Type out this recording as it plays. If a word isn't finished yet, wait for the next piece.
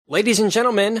Ladies and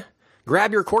gentlemen,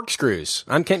 grab your corkscrews.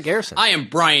 I'm Kent Garrison. I am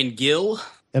Brian Gill.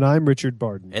 And I'm Richard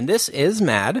Barden. And this is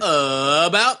Mad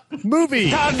About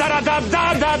Movie. Da, da, da,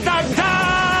 da, da, da,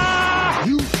 da.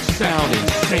 You sound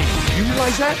insane. You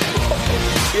realize that?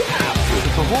 Yeah.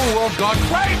 The whole world gone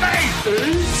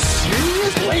crazy.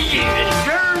 Seriously?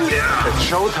 Yeah. It's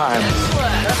showtime.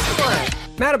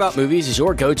 Mad About Movies is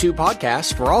your go-to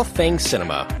podcast for all things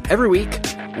cinema. Every week,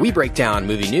 we break down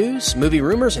movie news, movie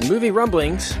rumors, and movie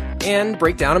rumblings, and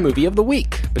break down a movie of the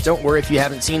week. But don't worry if you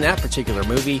haven't seen that particular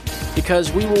movie,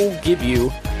 because we will give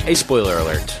you a spoiler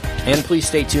alert. And please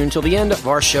stay tuned till the end of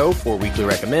our show for Weekly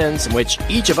Recommends, in which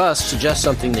each of us suggests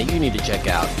something that you need to check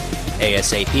out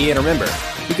ASAP. And remember,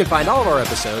 you can find all of our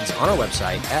episodes on our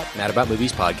website at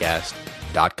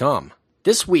madaboutmoviespodcast.com.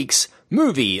 This week's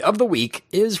movie of the week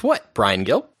is what, Brian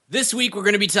Gill? This week we're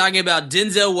going to be talking about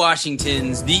Denzel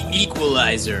Washington's The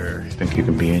Equalizer. I think you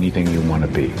can be anything you want to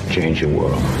be. Change your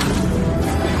world.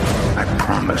 I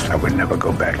promised I would never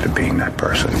go back to being that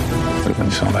person. But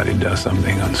when somebody does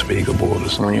something unspeakable to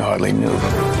someone you hardly knew,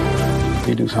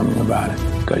 you do something about it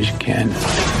because you can.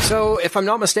 So, if I'm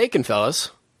not mistaken,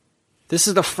 fellas, this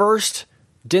is the first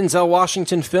Denzel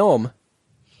Washington film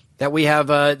that we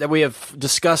have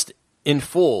discussed in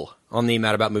full on the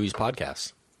Mad About Movies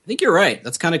podcast. I think you're right.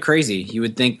 That's kind of crazy. You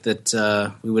would think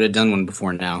that we would have done one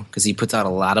before now, because he puts out a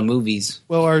lot of movies.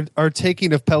 Well, our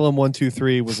taking of Pelham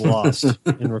 123 was lost in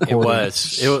recording. It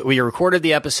was. We recorded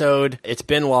the episode. It's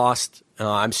been lost.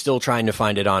 I'm still trying to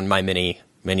find it on my many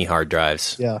hard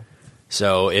drives. Yeah.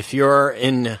 So if you're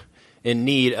in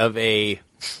need of a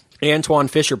Antoine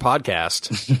Fisher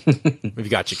podcast, we've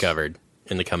got you covered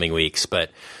in the coming weeks.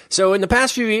 But so in the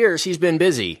past few years, he's been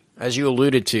busy, as you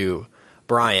alluded to,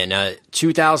 Brian.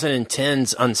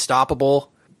 2010's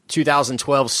Unstoppable,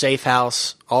 2012's Safe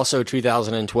House, also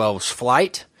 2012's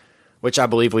Flight, which I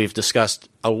believe we've discussed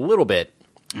a little bit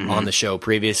on the show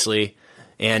previously,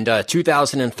 and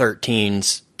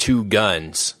 2013's Two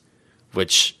Guns,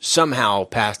 which somehow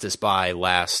passed us by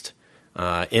last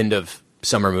end of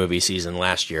summer movie season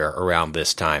last year around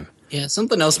this time. Yeah,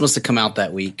 something else must have come out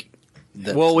that week.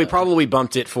 Well, we probably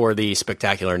bumped it for the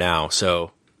Spectacular Now,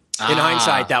 so in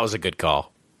hindsight, that was a good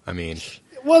call. I mean,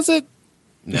 Was it?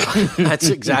 no, that's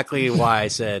exactly why I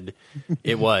said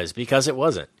it was, because it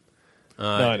wasn't. No,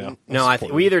 I know. No,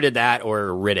 we either did that or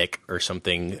Riddick or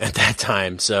something at that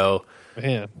time, so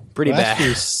Man, pretty last bad.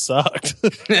 year sucked.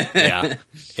 Yeah.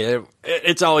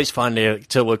 It's always fun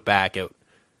to look back at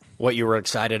what you were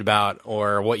excited about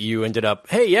or what you ended up,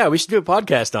 hey, yeah, we should do a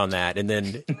podcast on that. And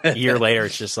then a year later,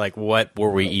 it's just like, what were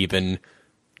we even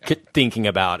thinking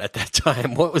about at that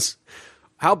time?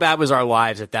 How bad was our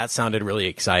lives if that sounded really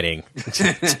exciting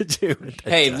to do?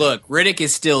 Hey, look, Riddick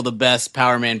is still the best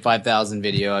Power Man 5000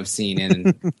 video I've seen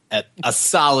in a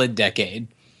solid decade.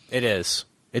 It is.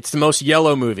 It's the most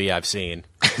yellow movie I've seen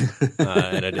in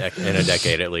a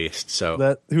decade at least. So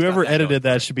That whoever edited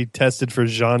that should be tested for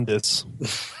jaundice.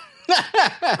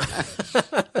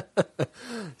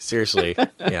 seriously,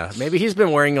 yeah, maybe he's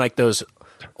been wearing like those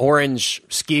orange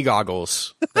ski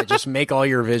goggles that just make all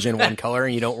your vision one color,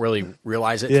 and you don't really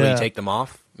realize it until Yeah. you take them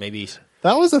off. Maybe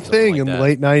That was a thing like in that. the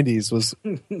late 90s was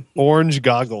orange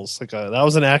goggles. That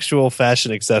was an actual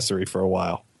fashion accessory for a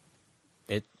while.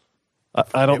 it.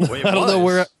 I don't It I don't know was.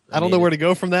 where I don't know where to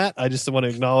go from that. I just want to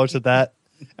acknowledge that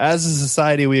as a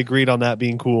society we agreed on that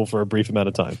being cool for a brief amount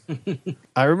of time.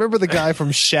 I remember the guy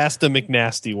from Shasta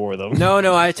McNasty wore them.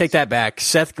 No, I take that back.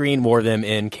 Seth Green wore them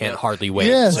in Can't Hardly Wait.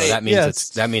 Yes, So that means yes.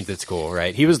 that means it's cool,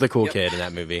 right? He was the cool kid in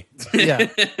that movie. Yeah.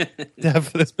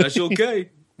 Definitely. Special K.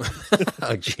 Oh,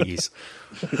 jeez.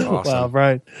 Awesome. Wow,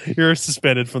 Brian, you're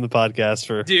suspended from the podcast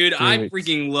for Dude, 3 I weeks.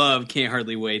 freaking love Can't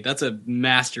Hardly Wait. That's a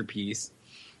masterpiece.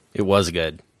 It was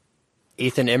good.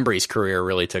 Ethan Embry's career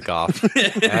really took off,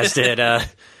 as did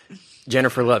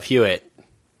Jennifer Love Hewitt.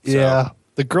 So, Yeah.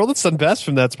 The girl that's done best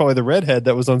from that's probably the redhead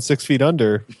that was on 6 Feet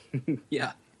Under.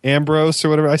 Yeah. Ambrose or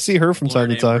whatever. I see her from time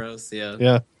to Lauren time. Ambrose, yeah.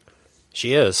 Yeah.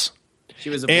 she is. She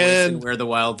was a voice And- in Where the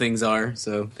Wild Things Are,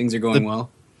 so things are going well.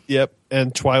 Yep.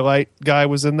 And Twilight guy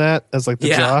was in that as like the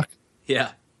Yeah. jock. Yeah.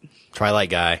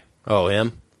 Twilight guy. Oh,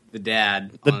 him? The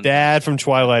dad. The dad from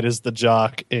Twilight is the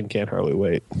jock in Can't Hardly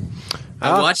Wait.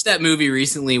 I watched that movie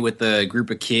recently with a group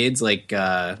of kids, like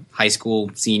high school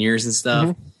seniors and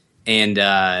stuff, and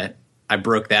I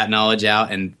broke that knowledge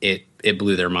out, and it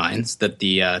blew their minds that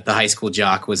the high school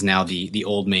jock was now the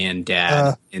old man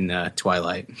dad in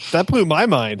Twilight. That blew my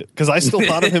mind because I still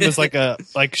thought of him as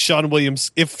like Sean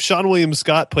Williams. If Sean William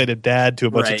Scott played a dad to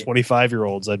a bunch Right. of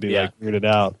 25-year-olds, I'd be Yeah. like weirded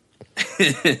out.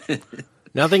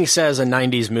 Nothing says a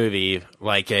 90s movie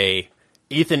like a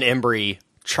Ethan Embry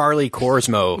Charlie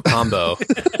Korsmo combo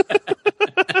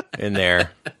in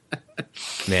there.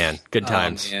 Man, good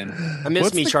times. Oh, man. I miss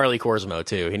What's me the- Charlie Korsmo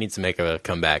too. He needs to make a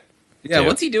comeback. Yeah, too.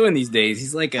 what's he doing these days?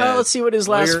 He's like Let's see what his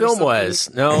last lawyer or film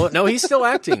something? was. No, he's still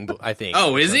acting. I think.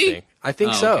 Oh, is he? Something. I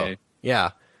think Oh, so. okay.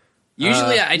 Yeah.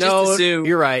 Usually, I just no, assume.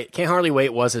 you're right. Can't Hardly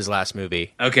Wait was his last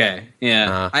movie. Okay,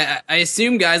 yeah. I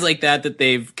assume guys like that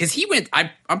they've because he went.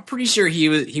 I'm pretty sure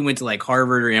he went to like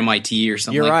Harvard or MIT or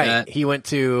something. You're like right. That. He went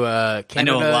to Canada, I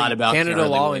know a lot about Canada Can't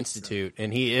Hardly Law Wait, Institute,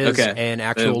 and he is Okay. an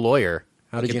actual Boom. lawyer.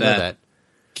 How did Look you at know that.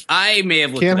 that? I may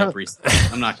have looked Can't it ha- up recently.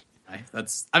 I'm not.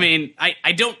 That's. I mean,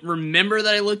 I don't remember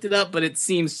that I looked it up, but it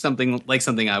seems something like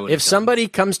something I would. If somebody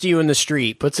comes to you in the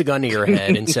street, puts a gun to your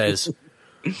head, and says,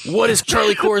 "What is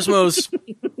Charlie Korsmo's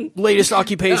latest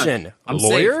occupation? I'm A safe.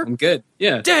 lawyer? I'm good.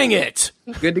 Yeah, Dang it!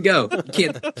 good to go.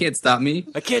 You can't stop me.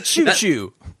 I can't shoot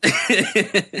you."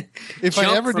 If I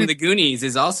Chunk ever from do, the Goonies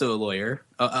is also a lawyer,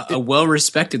 a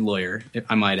well-respected lawyer, if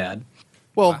I might add.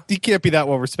 well, he can't be that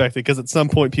well respected because at some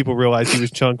point people realized he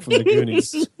was Chunk from the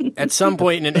Goonies. At some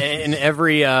point in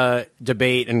every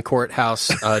debate and courthouse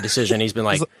decision, he's been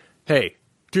like, "Hey,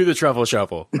 do the truffle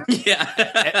shuffle."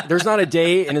 Yeah, There's not a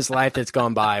day in his life that's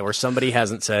gone by where somebody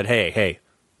hasn't said, "Hey,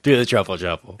 do the truffle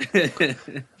shuffle."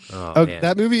 Oh, man.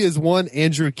 That movie is one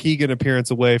Andrew Keegan appearance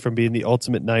away from being the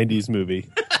ultimate '90s movie.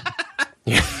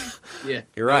 yeah.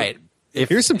 You're right. If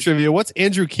Here's some trivia. What's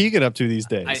Andrew Keegan up to these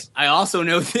days? I also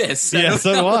know this. Yeah,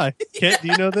 so do I. Kent, do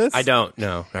you know this? I don't.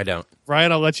 No, I don't.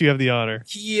 Ryan, I'll let you have the honor.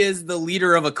 He is the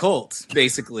leader of a cult,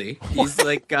 basically. He's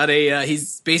like got a.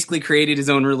 He's basically created his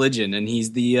own religion, and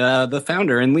he's the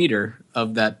founder and leader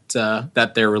of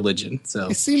that their religion. So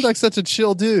He seemed like such a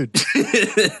chill dude.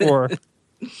 Or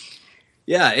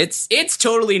yeah, it's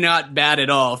totally not bad at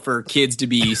all for kids to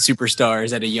be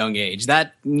superstars at a young age.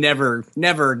 That never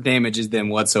damages them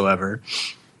whatsoever.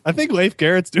 I think Leif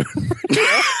Garrett's doing pretty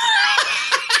well.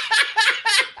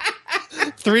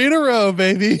 3 in a row,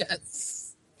 baby.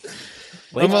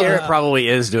 Leif I'm, Garrett probably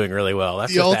is doing really well.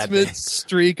 That's The a bad ultimate thing.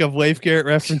 streak of Leif Garrett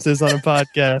references on a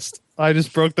podcast. I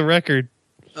just broke the record.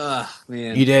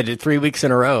 Man, You did it 3 weeks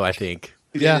in a row, I think.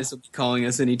 Yeah. Dennis will be calling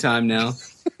us anytime now.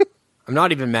 I'm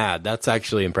not even mad. That's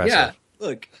actually impressive. Yeah,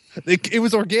 look. It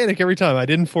was organic every time. I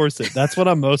didn't force it. That's what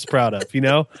I'm most proud of. You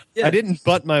know, Yeah. I didn't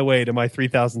butt my way to my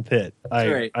 3,000th hit.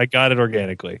 right. I got it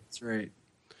organically. That's right.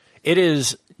 It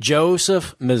is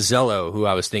Joseph Mazzello who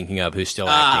I was thinking of, who's still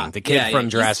acting. The kid yeah, from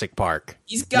he's- Jurassic Park.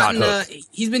 He's Not gotten. Hooked.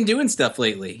 He's been doing stuff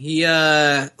lately. He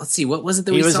let's see, what was it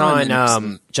that He we was saw him in?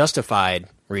 on Justified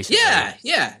recently.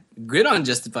 Yeah, good on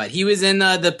Justified. He was in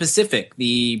the Pacific,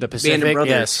 the The Band of Pacific, Brothers.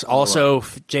 yes. Also,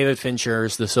 David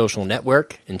Fincher's The Social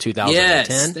Network in 2010.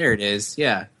 Yes, there it is.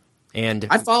 Yeah, And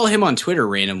I follow him on Twitter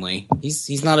randomly.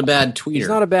 He's not a bad tweeter. he's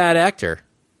not a bad actor.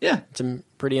 yeah. It's a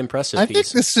pretty impressive I think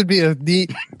piece. this should be a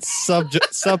neat sub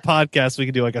podcast. We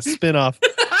could do like a spin-off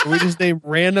where we just name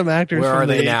random actors Where from are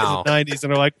the they 80s now? and 90s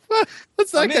and are like,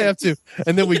 what's that I'm guy in. up to?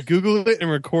 And then we Google it and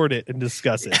record it and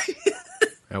discuss it.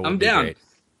 That would I'm be down. great.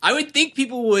 I would think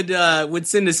people would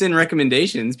send us in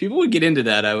recommendations. People would get into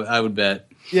that. I would bet.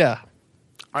 Yeah.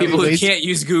 People who lazy? can't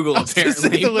use Google I was gonna say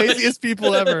apparently. the laziest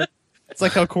people ever. It's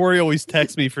like how Corey always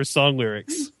texts me for song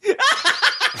lyrics.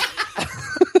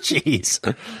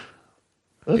 Jeez.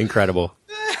 Incredible.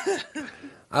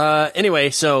 Anyway,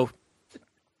 so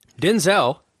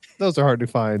Denzel, Those are hard to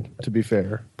find, to be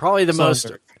fair. probably the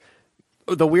Song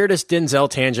the weirdest Denzel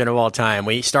tangent of all time.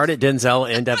 We start at Denzel,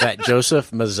 end up at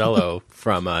Joseph Mazzello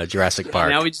from Jurassic Park.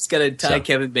 Now we just got to tie So.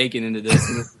 Kevin Bacon into this.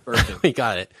 And it's perfect.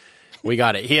 We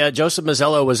got it. He Joseph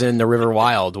Mazzello was in The River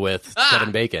Wild with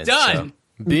Kevin Bacon. done.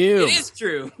 So, boom. It is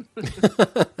true.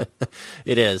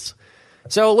 It is.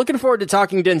 So looking forward to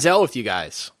talking Denzel with you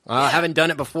guys. Haven't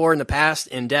done it before in the past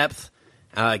in depth.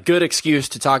 Good excuse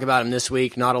to talk about him this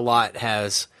week. Not a lot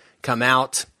has come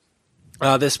out.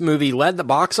 This movie led the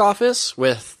box office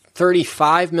with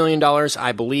 $35 million,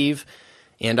 I believe.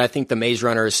 And I think The Maze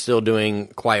Runner is still doing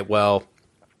quite well,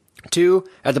 too,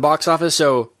 at the box office.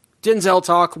 So Denzel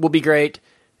talk will be great.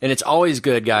 And it's always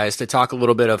good, guys, to talk a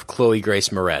little bit of Chloe Grace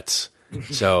Moretz.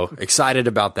 So excited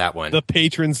about that one. The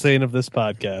patron saint of this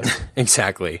podcast.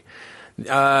 Exactly.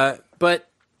 But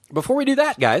before we do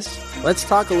that, guys, let's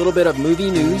talk a little bit of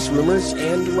movie news, rumors,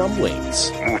 and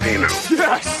rumblings. Movie news,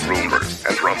 Yes! rumors,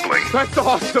 and rumbling. That's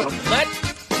awesome! Let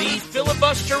the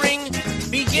filibustering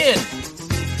begin.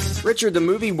 Richard, the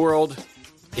movie world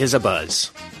is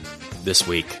abuzz this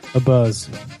week. A buzz.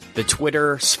 The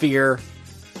Twitter sphere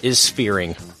is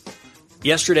sphering.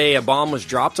 Yesterday, a bomb was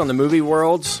dropped on the movie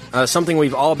world, something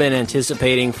we've all been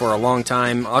anticipating for a long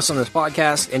time. Us on this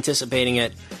podcast, anticipating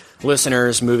it.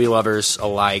 Listeners, movie lovers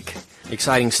alike.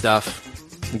 Exciting stuff.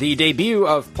 The debut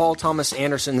of Paul Thomas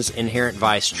Anderson's Inherent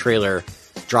Vice trailer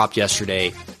dropped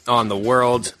yesterday on the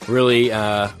world. Really,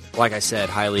 like I said,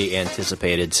 highly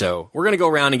anticipated. So we're going to go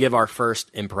around and give our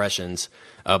first impressions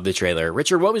of the trailer.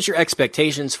 Richard, what was your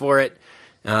expectations for it?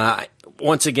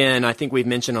 Once again, I think we've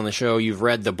mentioned on the show, you've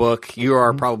read the book. You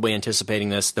are probably anticipating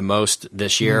this the most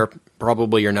this year.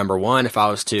 Probably your number one, if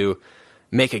I was to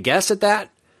make a guess at that.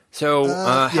 So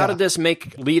how did this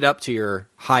lead up to your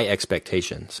high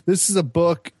expectations? This is a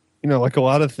book, like a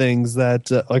lot of things that,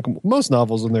 like most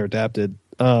novels when they're adapted,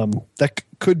 that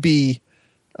could be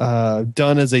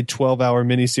done as a 12-hour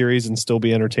miniseries and still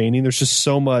be entertaining. There's just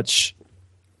so much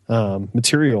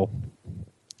material.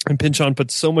 And Pynchon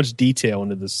puts so much detail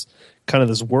into this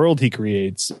world he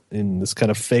creates in this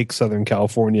kind of fake Southern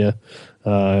California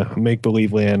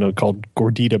make-believe land called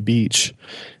Gordita Beach.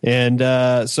 And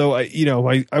so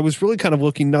I was really kind of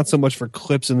looking not so much for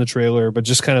clips in the trailer, but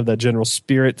just kind of that general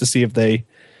spirit to see if they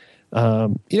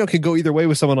could go either way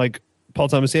with someone like Paul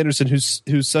Thomas Anderson,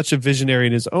 who's such a visionary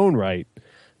in his own right.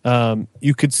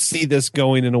 You could see this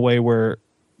going in a way where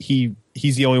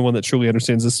he's the only one that truly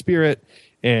understands the spirit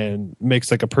and makes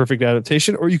like a perfect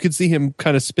adaptation, or you could see him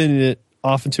kind of spinning it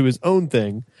off into his own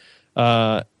thing,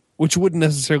 which wouldn't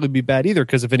necessarily be bad either,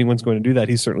 because if anyone's going to do that,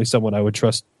 he's certainly someone I would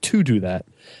trust to do that.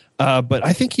 But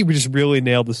I think he would just really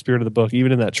nailed the spirit of the book,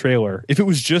 even in that trailer. If it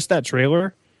was just that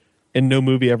trailer and no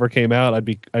movie ever came out, I'd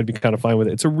be kind of fine with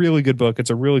it. It's a really good book.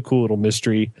 It's a really cool little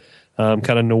mystery, kind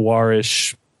of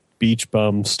noirish beach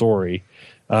bum story.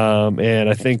 And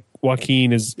I think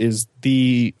Joaquin is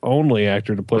the only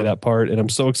actor to play that part, and I'm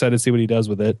so excited to see what he does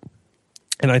with it.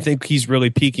 And I think he's really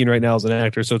peaking right now as an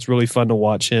actor, so it's really fun to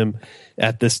watch him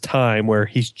at this time where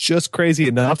he's just crazy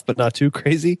enough, but not too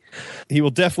crazy. He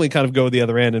will definitely kind of go the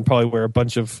other end and probably wear a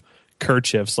bunch of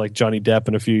kerchiefs like Johnny Depp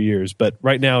in a few years. But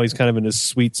right now he's kind of in his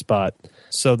sweet spot,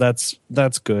 so that's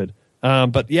good.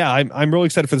 But yeah, I'm really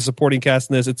excited for the supporting cast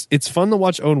in this. It's fun to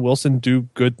watch Owen Wilson do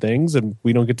good things, and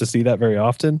we don't get to see that very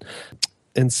often.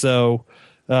 And so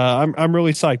I'm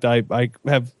really psyched.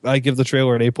 I give the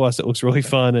trailer an A+. It looks really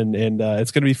fun, and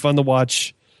it's going to be fun to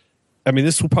watch. I mean,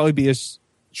 this will probably be as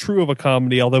true of a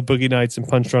comedy, although Boogie Nights and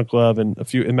Punch Drunk Love and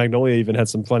Magnolia even had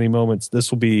some funny moments.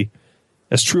 This will be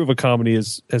as true of a comedy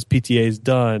as PTA's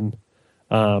done.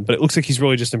 But it looks like he's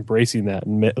really just embracing that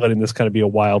and letting this kind of be a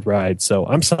wild ride. So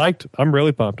I'm psyched. I'm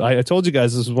really pumped. I told you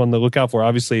guys this was one to look out for.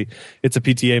 Obviously, it's a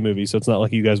PTA movie, so it's not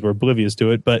like you guys were oblivious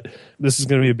to it. But this is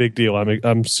going to be a big deal.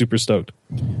 I'm super stoked.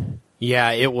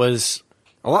 Yeah, it was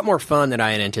a lot more fun than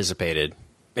I had anticipated.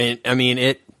 And I mean,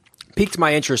 it piqued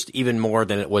my interest even more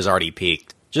than it was already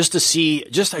piqued. Just to see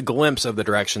just a glimpse of the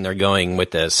direction they're going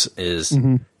with this is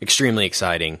extremely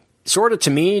exciting. Sort of, to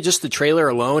me, just the trailer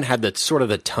alone had the sort of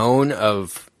the tone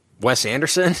of Wes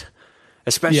Anderson,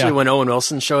 especially when Owen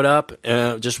Wilson showed up,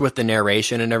 just with the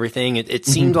narration and everything. It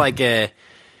seemed like a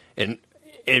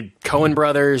Coen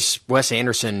Brothers, Wes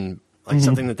Anderson, like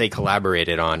something that they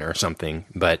collaborated on or something.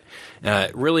 But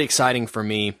really exciting for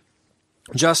me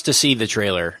just to see the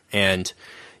trailer. And,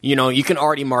 you can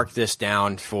already mark this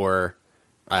down for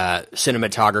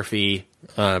cinematography,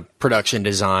 production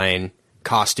design,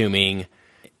 costuming,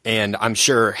 and I'm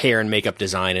sure hair and makeup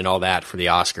design and all that for the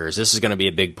Oscars. This is going to be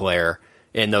a big player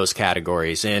in those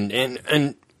categories. And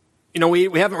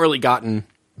we haven't really gotten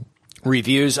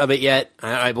reviews of it yet.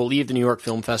 I believe the New York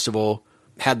Film Festival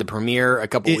had the premiere a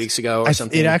couple weeks ago or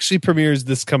something. It actually premieres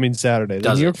this coming Saturday.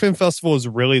 The New York Film Festival is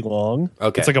really long.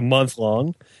 Okay. It's like a month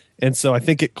long. And so I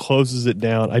think it closes it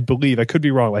down. I believe, I could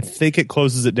be wrong, I think it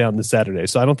closes it down this Saturday.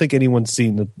 So I don't think anyone's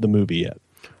seen the movie yet.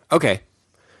 Okay.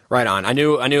 Right on. I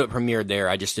knew it premiered there.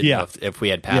 I just didn't know if we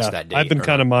had passed that date. I've been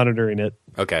kind of monitoring it.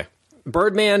 Okay.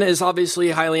 Birdman is obviously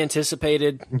highly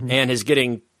anticipated and is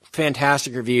getting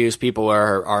fantastic reviews. People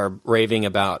are raving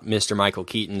about Mr. Michael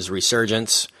Keaton's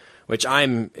resurgence, which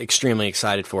I'm extremely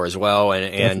excited for as well.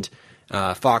 And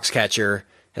Foxcatcher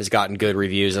has gotten good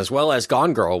reviews, as well as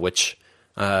Gone Girl, which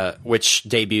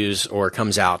debuts or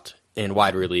comes out in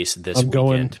wide release this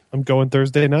weekend. I'm going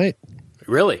Thursday night.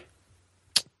 Really?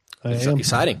 It's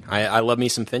exciting. I love me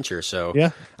some Fincher, so yeah.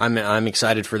 I'm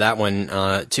excited for that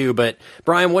one too. But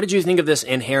Brian, what did you think of this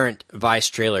Inherent Vice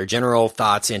trailer? General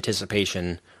thoughts,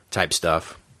 anticipation type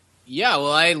stuff. Yeah,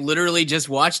 well, I literally just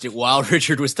watched it while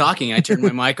Richard was talking. I turned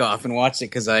my mic off and watched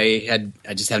it because I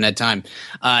just haven't had time.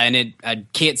 And I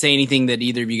can't say anything that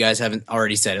either of you guys haven't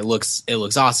already said. It looks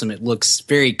awesome. It looks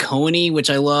very Coen-y,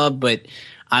 which I love, but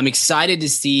I'm excited to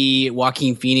see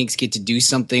Joaquin Phoenix get to do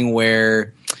something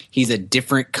where he's a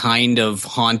different kind of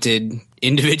haunted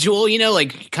individual,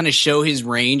 like kind of show his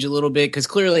range a little bit, because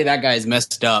clearly that guy's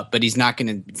messed up, but it's not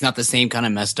the same kind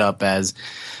of messed up as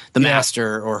the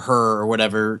master or her or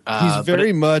whatever. He's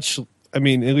very much, at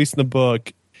least in the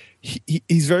book,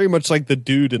 he's very much like the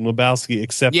dude in Lebowski,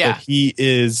 except that he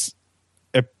is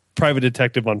a private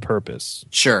detective on purpose.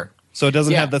 Sure. So it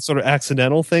doesn't have that sort of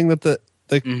accidental thing that that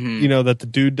the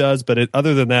dude does, but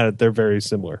other than that, they're very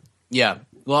similar. Yeah.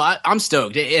 Well, I'm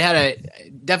stoked.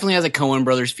 It definitely has a Coen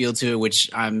Brothers feel to it,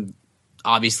 which I'm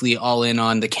obviously all in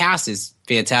on. The cast is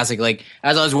fantastic. Like,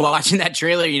 as I was watching that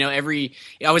trailer,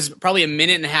 I was probably a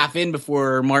minute and a half in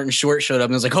before Martin Short showed up,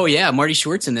 and I was like, oh yeah, Marty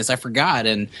Short's in this. I forgot.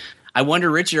 And I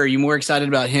wonder, Richard, are you more excited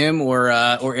about him or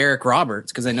Eric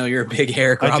Roberts? Because I know you're a big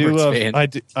Eric Roberts fan.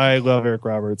 I love Eric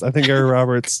Roberts. I think Eric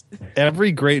Roberts.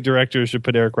 Every great director should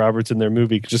put Eric Roberts in their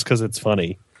movie just because it's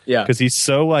funny. Yeah, because he's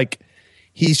so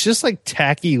he's just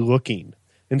tacky looking,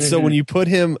 and so when you put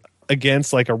him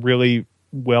against a really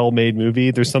well-made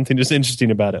movie, there's something just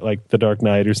interesting about it, like The Dark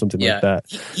Knight or something like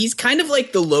that. He's kind of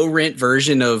like the low-rent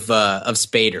version of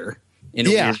Spader. In a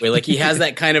weird way. Like, he has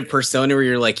that kind of persona where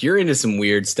you're like, you're into some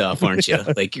weird stuff, aren't you?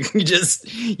 Like, you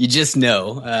just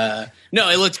know. No,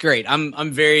 it looks great.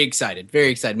 I'm very excited. Very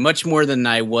excited. Much more than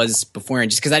I was before,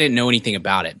 just because I didn't know anything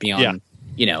about it beyond,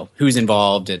 who's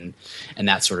involved and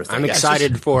that sort of thing. I'm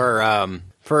excited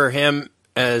for him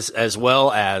as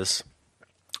well as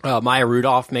Maya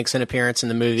Rudolph makes an appearance in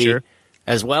the movie,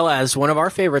 as well as one of our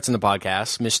favorites in the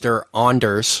podcast, Mr.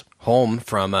 Anders Holm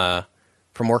from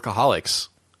Workaholics.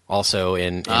 Also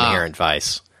in Inherent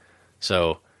Vice.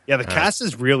 So the cast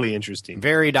is really interesting.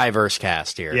 Very diverse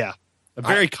cast here. Yeah. A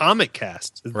very comic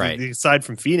cast. Right. Aside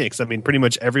from Phoenix, pretty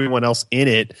much everyone else in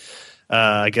it,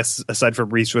 I guess aside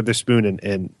from Reese Witherspoon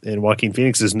and Joaquin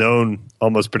Phoenix, is known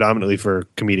almost predominantly for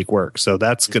comedic work. So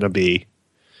that's going to be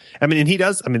and he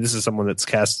does, this is someone that's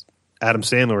cast Adam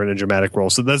Sandler in a dramatic role.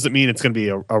 So it doesn't mean it's going to be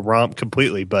a romp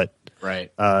completely, but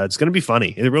it's going to be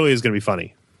funny. It really is going to be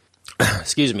funny.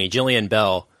 Excuse me, Jillian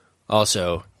Bell.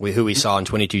 Also, who we saw in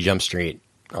 22 Jump Street,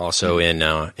 also in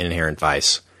Inherent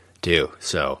Vice, too.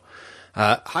 So,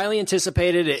 highly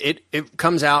anticipated. It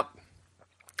comes out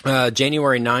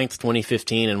January 9th,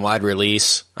 2015 in wide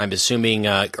release. I'm assuming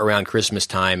around Christmas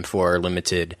time for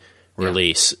limited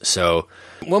release. So,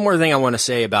 one more thing I want to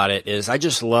say about it is I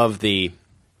just love the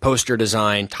poster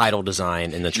design, title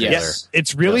design in the trailer. Yes,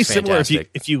 it's really similar.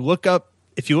 If you look at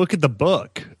the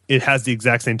book, it has the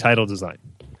exact same title design.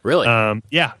 Really?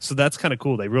 So that's kind of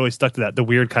cool. They really stuck to that. The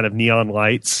weird kind of neon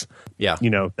lights. Yeah.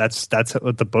 That's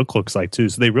what the book looks like too.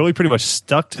 So they really pretty much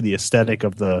stuck to the aesthetic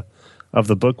of the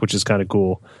book, which is kind of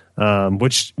cool.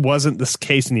 Which wasn't the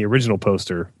case in the original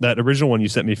poster. That original one you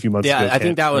sent me a few months ago. Yeah, I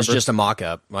think that was just a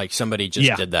mock-up. Like somebody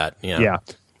just did that. Yeah.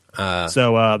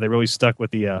 So they really stuck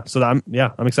with the. So I'm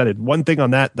excited. One thing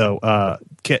on that though,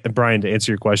 Brian, to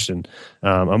answer your question,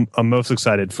 I'm most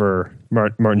excited for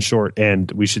Martin Short,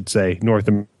 and we should say North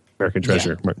American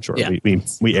Treasure. Martin Short. Yeah.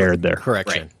 We aired there.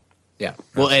 Correction. Right. Yeah,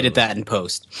 we'll edit that in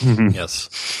post. Yes.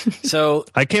 So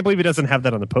I can't believe he doesn't have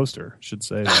that on the poster. Should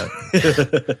say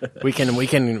that. we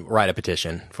can write a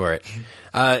petition for it.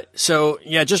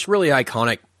 Just really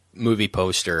iconic movie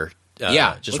poster.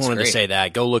 Just wanted to say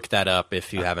that. Go look that up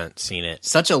if you haven't seen it.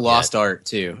 Such a lost art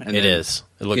too. And it is.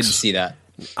 It looks good to see that.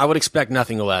 I would expect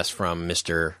nothing less from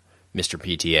Mr.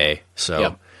 PTA.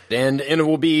 So and it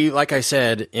will be, like I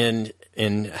said,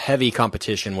 in heavy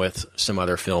competition with some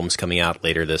other films coming out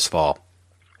later this fall.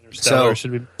 So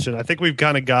I think we've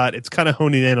kind of got it's kind of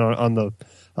honing in on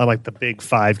like the big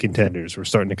five contenders. We're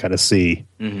starting to kind of see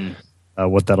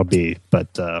what that'll be, but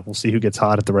we'll see who gets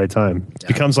hot at the right time. It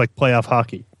becomes like playoff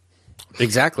hockey.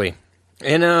 Exactly.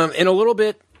 And in a little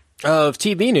bit of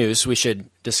TV news we should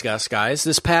discuss, guys.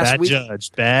 This past week,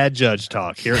 bad judge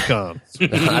talk. Here it comes.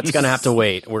 That's going to have to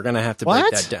wait. We're going to have to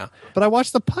break that down. But I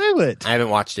watched the pilot. I haven't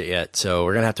watched it yet, so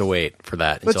we're going to have to wait for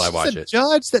that until I watch it.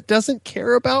 Judge that doesn't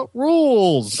care about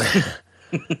rules.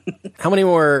 How many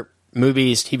more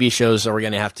movies, TV shows are we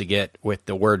going to have to get with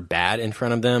the word bad in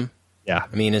front of them? Yeah.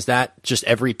 I mean, is that just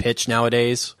every pitch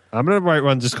nowadays? I'm going to write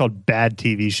one just called Bad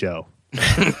TV Show.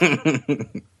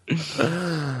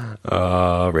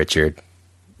 Oh, Richard.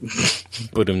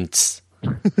 It's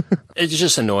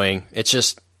just annoying. It's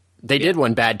just they did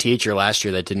one Bad Teacher last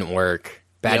year that didn't work.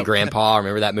 Bad Grandpa.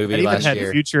 Remember that movie last year? It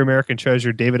had future American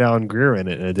treasure David Allen Greer in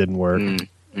it, and it didn't work.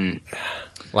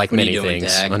 Like many things,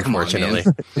 Dag? Unfortunately.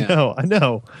 On, No, I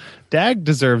know. Dag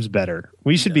deserves better.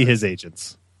 We should be his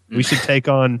agents. We should take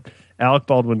on Alec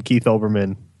Baldwin, Keith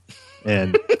Olbermann,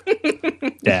 and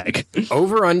Dag.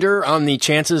 Over under on the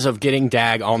chances of getting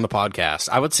Dag on the podcast.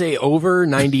 I would say over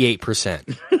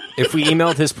 98%. If we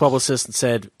emailed his publicist and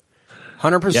said,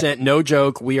 100%, no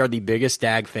joke, we are the biggest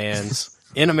Dag fans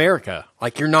in America.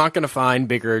 Like, you're not going to find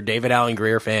bigger David Alan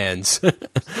Grier fans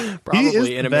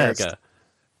probably in America. Best.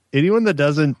 Anyone that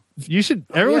doesn't,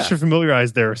 everyone should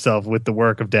familiarize themselves with the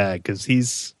work of Dag, because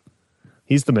he's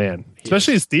the man,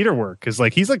 especially his theater work, because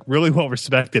like he's like really well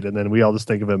respected, and then we all just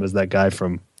think of him as that guy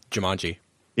from Jumanji.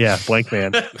 Yeah, Blank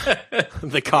Man.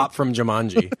 The cop from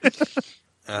Jumanji.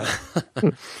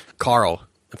 Carl,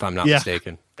 if I'm not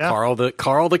mistaken. Yeah. Carl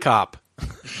the cop.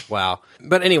 Wow.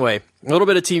 But anyway, a little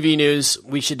bit of TV news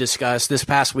we should discuss. This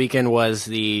past weekend was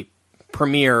the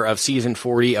premiere of season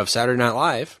 40 of Saturday Night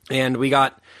Live, and we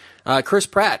got Chris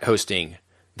Pratt hosting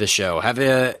the show. Have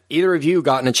either of you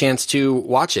gotten a chance to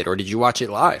watch it, or did you watch it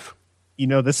live? You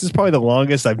know, this is probably the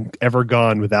longest I've ever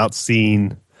gone without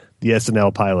seeing the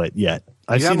SNL pilot yet.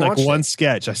 I've seen like one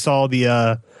sketch. I saw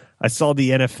the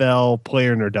NFL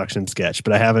player introduction sketch,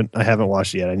 but I haven't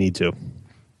watched it yet. I need to.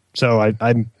 So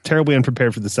I'm terribly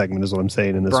unprepared for the segment, is what I'm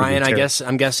saying. In this, Brian,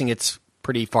 I'm guessing it's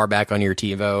pretty far back on your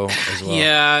TiVo as well.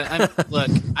 Yeah, look,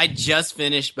 I just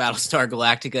finished Battlestar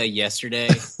Galactica yesterday.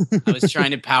 I was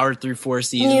trying to power through 4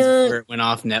 seasons before it went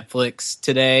off Netflix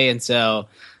today, and so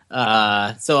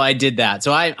I did that.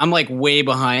 So I'm like way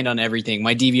behind on everything.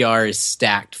 My DVR is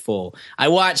stacked full. I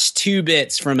watched 2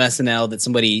 bits from SNL that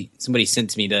somebody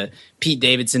sent to me, the Pete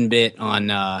Davidson bit on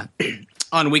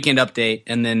Weekend Update,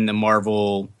 and then the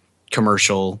Marvel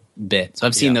commercial bit. So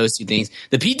I've seen those 2 things.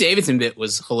 The Pete Davidson bit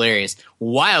was hilarious,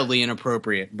 wildly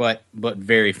inappropriate, but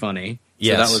very funny.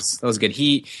 Yes. So that was good.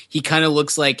 He kind of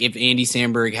looks like if Andy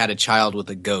Samberg had a child with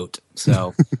a goat.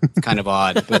 So it's kind of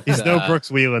odd. But he's no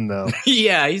Brooks Wheelan though.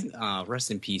 Yeah, he's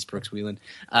rest in peace, Brooks Wheelan.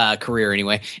 Career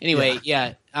anyway.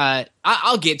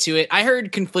 I'll get to it. I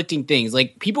heard conflicting things.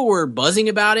 Like, people were buzzing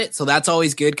about it, so that's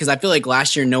always good, because I feel like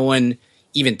last year no one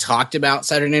even talked about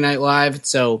Saturday Night Live.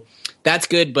 So that's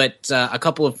good, but a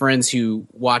couple of friends who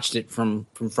watched it from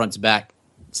front to back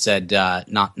said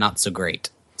not so great.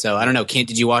 So I don't know. Kent,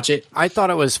 did you watch it? I thought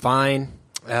it was fine.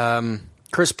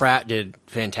 Chris Pratt did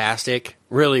fantastic.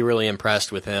 Really, really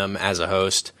impressed with him as a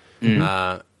host.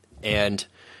 Mm-hmm.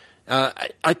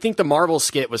 I think the Marvel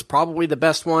skit was probably the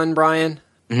best one, Brian.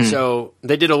 Mm-hmm. So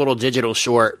they did a little digital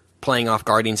short playing off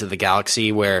Guardians of the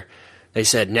Galaxy, where they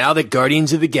said, now that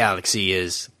Guardians of the Galaxy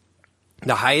is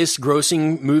the highest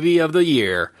grossing movie of the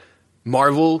year,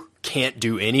 Marvel can't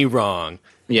do any wrong.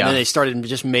 Yeah. And then they started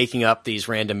just making up these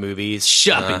random movies.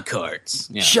 Shopping carts.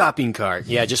 Yeah. Shopping cart.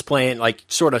 Yeah, just playing, like,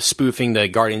 sort of spoofing the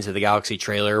Guardians of the Galaxy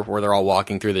trailer where they're all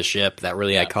walking through the ship. That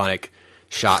really iconic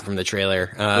shot from the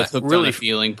trailer. With Hooked on a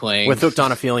Feeling playing. With Hooked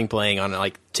on a Feeling playing on,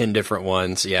 like, 10 different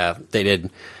ones. Yeah, they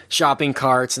did shopping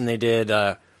carts, and they did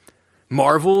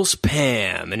Marvel's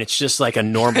Pam, and it's just like a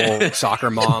normal soccer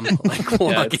mom, like,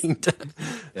 walking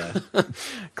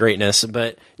greatness.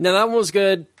 But no, that one was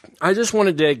good. I just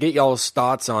wanted to get y'all's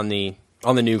thoughts on the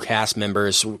new cast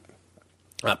members,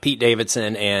 Pete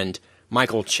Davidson and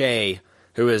Michael Che,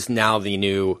 who is now the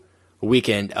new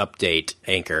Weekend Update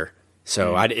anchor.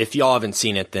 So if y'all haven't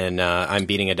seen it, then I'm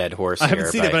beating a dead horse. I haven't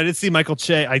seen it, but I did see Michael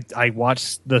Che. I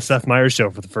watched the Seth Meyers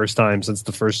show for the first time since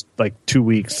the first 2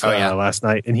 weeks last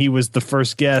night, and he was the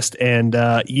first guest. And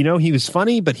he was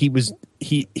funny, but he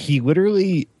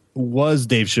literally was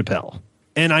Dave Chappelle.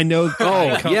 And I know.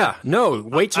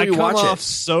 Wait till you watch it. I come off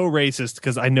so racist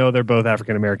because I know they're both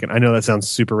African American. I know that sounds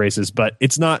super racist, but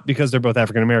it's not because they're both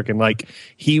African American. Like,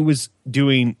 he was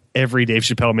doing every Dave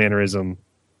Chappelle mannerism.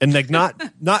 And like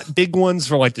not big ones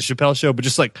for like the Chappelle show, but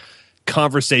just like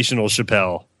conversational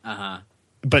Chappelle.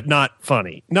 But not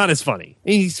funny. Not as funny.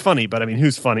 He's funny, but I mean,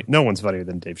 who's funny? No one's funnier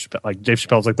than Dave Chappelle. Like, Dave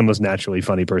Chappelle's like the most naturally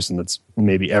funny person that's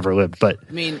maybe ever lived. But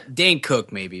I mean, Dane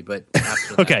Cook maybe, but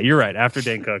after okay, that. You're right. After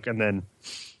Dane Cook, and then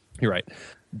you're right.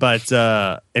 But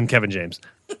and Kevin James.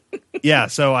 Yeah,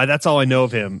 so that's all I know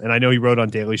of him, and I know he wrote on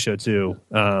Daily Show too,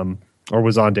 or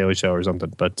was on Daily Show or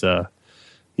something. But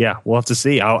yeah, we'll have to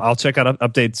see. I'll check out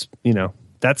updates.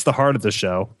 That's the heart of the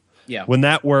show. Yeah. When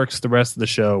that works, the rest of the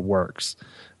show works.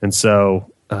 And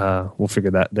so we'll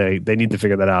figure that. They need to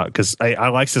figure that out, because I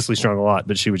like Cicely Strong a lot,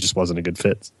 but she just wasn't a good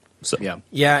fit. So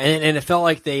yeah, and it felt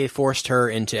like they forced her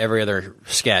into every other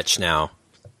sketch now.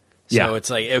 So it's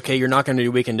like, okay, you're not going to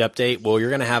do Weekend Update. Well, you're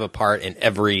going to have a part in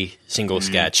every single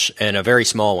sketch, and a very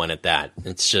small one at that.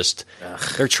 It's just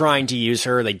they're trying to use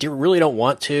her. They really don't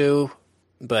want to,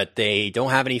 but they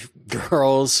don't have any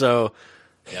girls, so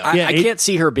I can't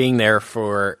see her being there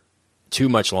for too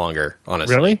much longer,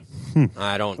 honestly. Really?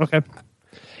 I don't. Okay.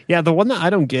 Yeah, the one that I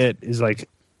don't get is like,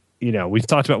 we've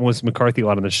talked about Melissa McCarthy a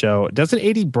lot on the show. Doesn't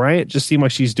A.D. Bryant just seem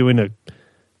like she's doing a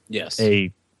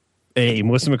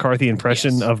Melissa McCarthy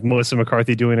impression of Melissa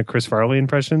McCarthy doing a Chris Farley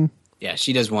impression? Yeah,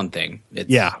 she does one thing.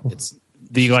 It's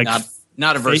the like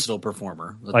not a versatile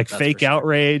performer. Like fake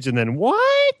outrage, and then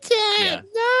what? Yeah.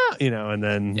 No, and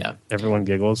then everyone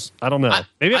giggles. I don't know.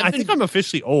 I think I'm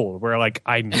officially old, where like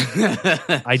I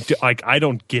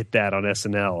don't get that on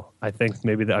SNL. I think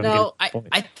maybe that.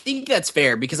 I think that's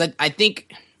fair because I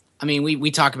think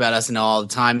we talk about SNL all the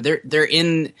time. They're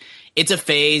in. It's a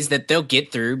phase that they'll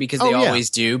get through because they always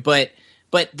do. But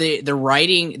the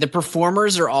writing, the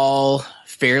performers are all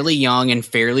fairly young and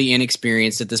fairly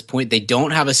inexperienced at this point. They don't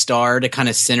have a star to kind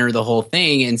of center the whole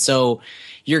thing. And so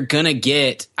you're going to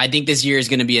get – I think this year is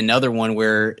going to be another one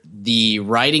where the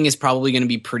writing is probably going to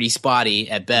be pretty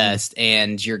spotty at best,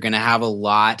 and you're going to have a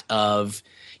lot of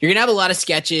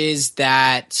sketches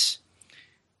that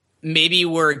maybe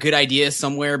were a good idea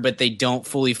somewhere, but they don't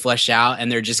fully flesh out,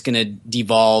 and they're just going to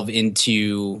devolve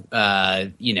into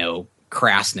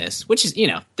crassness, which is,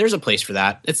 there's a place for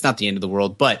that. It's not the end of the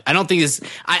world, but I don't think this.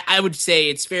 I would say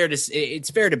it's fair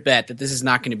to bet that this is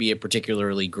not going to be a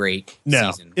particularly great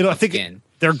season. I think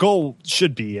their goal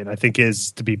should be, and I think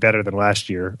is to be better than last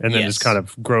year, and then just kind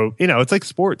of grow. It's like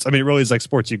sports. I mean, it really is like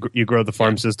sports. You grow the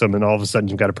farm system, and all of a sudden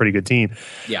you've got a pretty good team.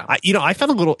 Yeah. I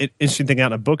found a little interesting thing out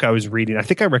in a book I was reading. I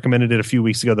think I recommended it a few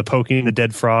weeks ago. The Poking the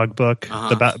Dead Frog book,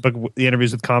 the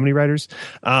interviews with comedy writers.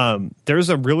 There's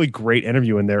a really great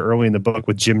interview in there early in the book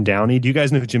with Jim Downey. Do you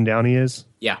guys know who Jim Downey is?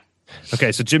 Yeah.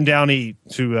 Okay, so Jim Downey,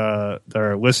 to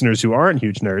our listeners who aren't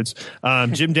huge nerds,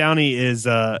 Jim Downey was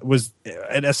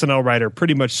an SNL writer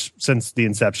pretty much since the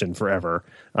inception, forever,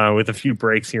 with a few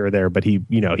breaks here or there. But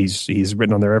he's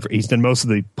written on there. He's done most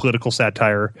of the political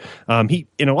satire. He,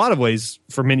 in a lot of ways,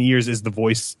 for many years, is the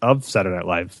voice of Saturday Night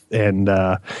Live, and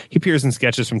he appears in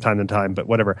sketches from time to time. But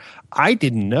whatever, I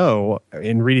didn't know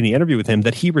in reading the interview with him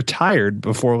that he retired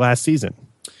before last season.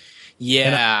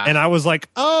 Yeah, and I was like,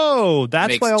 "Oh, that's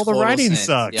makes why all the writing sense.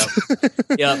 sucked."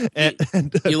 Yep.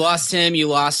 and you lost him. You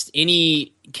lost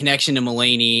any connection to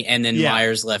Mulaney, and then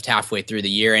Myers left halfway through the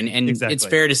year. And exactly. It's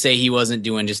fair to say he wasn't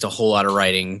doing just a whole lot of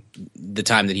writing the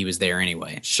time that he was there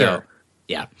anyway. Sure.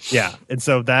 So, yeah. And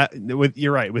so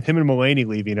you're right. With him and Mulaney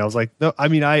leaving, I was like, no. I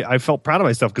mean, I felt proud of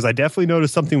myself because I definitely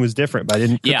noticed something was different, but I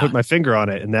didn't put my finger on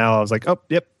it. And now I was like, oh,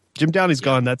 yep, Jim Downey's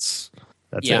gone. That's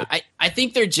it. I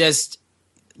think they're just.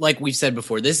 Like we've said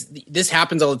before, this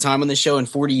happens all the time on the show. In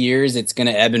 40 years, it's going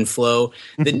to ebb and flow.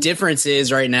 The difference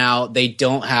is right now they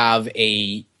don't have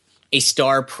a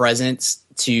star presence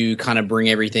to kind of bring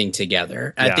everything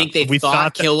together. Yeah. I think they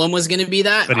thought Killam was going to be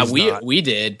that. We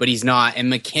did, but he's not.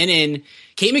 And Kate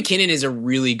McKinnon is a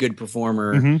really good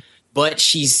performer, but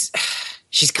she's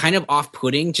kind of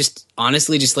off-putting, just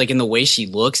honestly, just like in the way she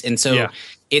looks. And so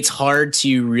it's hard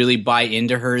to really buy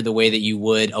into her the way that you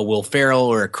would a Will Ferrell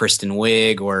or a Kristen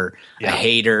Wiig or a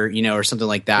Hader, or something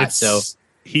like that.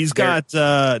 He's got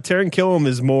Taron Killam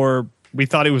is more. We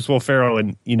thought he was Will Ferrell,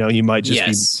 and he might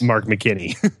just be Mark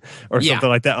McKinney or something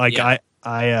like that. Like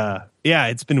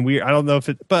it's been weird. I don't know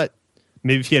but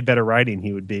maybe if he had better writing,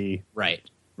 he would be right.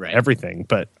 Everything,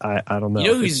 but I don't know.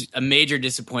 Who's a major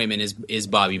disappointment is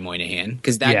Bobby Moynihan,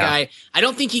 because that guy, I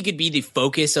don't think he could be the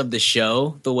focus of the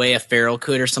show the way a Ferrell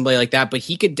could or somebody like that, but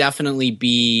he could definitely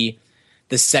be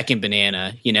the second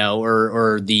banana,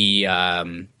 or the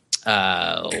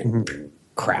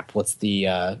crap. What's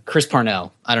the Chris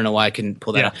Parnell? I don't know why I couldn't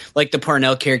pull that out. Like the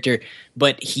Parnell character,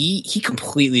 but he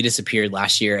completely disappeared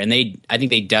last year, and I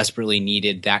think they desperately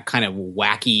needed that kind of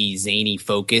wacky, zany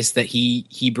focus that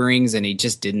he brings, and he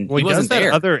just didn't. Well, he wasn't does that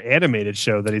there. Other animated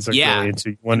show that he's really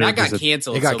into. That got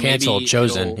canceled. It got canceled.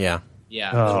 Chosen. Yeah.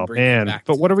 Oh man!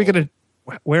 But what are we gonna?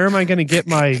 Where am I going to get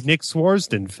my Nick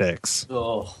Swardston fix?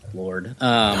 Oh Lord!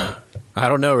 I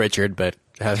don't know, Richard, but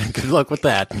good luck with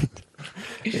that.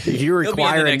 If you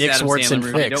require a Nick Swartzen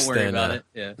fix, don't worry about it.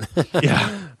 Yeah.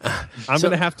 I'm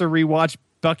going to have to rewatch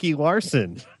Bucky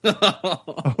Larson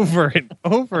over and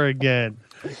over again.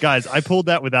 Guys, I pulled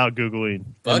that without Googling.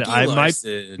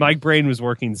 My brain was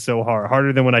working so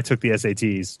harder than when I took the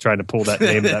SATs trying to pull that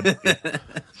name of that movie.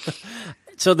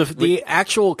 So the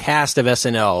actual cast of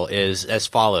SNL is as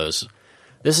follows.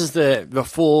 This is the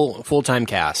full-time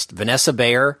cast. Vanessa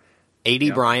Bayer, A.D.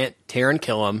 Bryant, Taron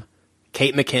Killam,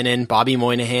 Kate McKinnon, Bobby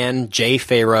Moynihan, Jay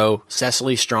Farrow,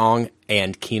 Cecily Strong,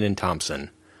 and Kenan Thompson.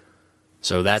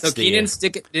 So that's Kenan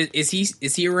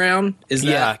is he around?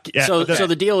 So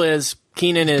the deal is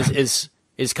Kenan is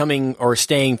coming or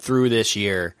staying through this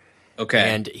year.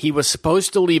 Okay. And he was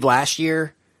supposed to leave last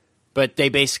year, but they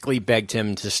basically begged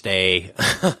him to stay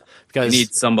because They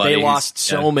need somebody they who's- lost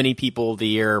so yeah. many people the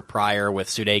year prior with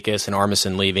Sudeikis and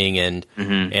Armisen leaving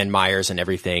and Myers and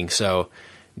everything. So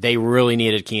they really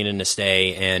needed Keenan to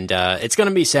stay, and it's going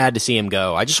to be sad to see him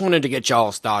go. I just wanted to get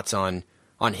y'all's thoughts on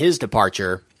his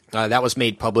departure. That was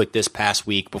made public this past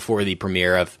week before the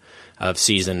premiere of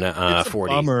season It's a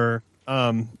 40. bummer.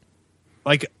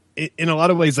 Like in a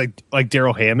lot of ways, like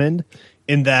Daryl Hammond,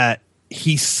 in that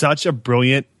he's such a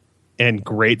brilliant and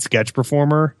great sketch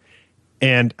performer,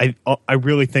 and I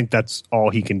really think that's all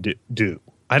he can do.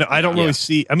 I don't really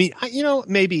see. I mean,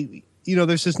 maybe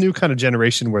there's this new kind of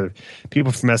generation where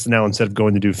people from SNL, instead of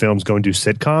going to do films, go and do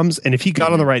sitcoms. And if he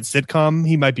got on the right sitcom,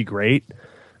 he might be great.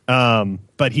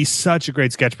 But he's such a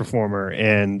great sketch performer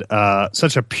and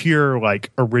such a pure,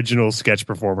 like, original sketch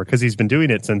performer because he's been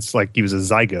doing it since, like, he was a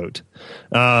zygote.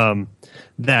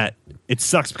 That it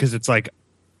sucks because it's like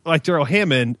Daryl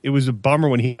Hammond, it was a bummer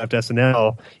when he left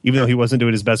SNL, even though he wasn't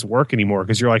doing his best work anymore,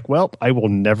 because you're like, well, I will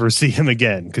never see him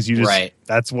again because you just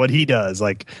that's what he does.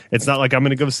 Like, it's not like I'm going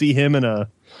to go see him in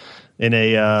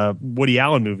a Woody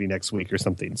Allen movie next week or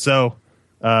something. So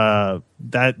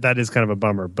that is kind of a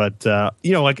bummer. But the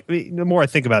more I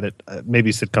think about it,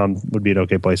 maybe sitcom would be an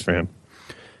okay place for him.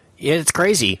 Yeah, it's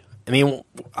crazy. I mean,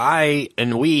 I've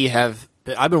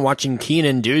been watching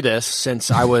Keenan do this since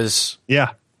I was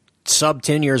sub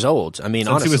 10 years old. I mean, since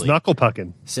honestly, he was knuckle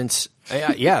pucking. Since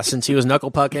he was knuckle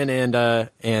pucking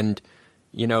and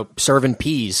serving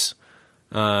peas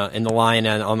in the line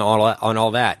and on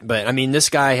all that. But I mean, this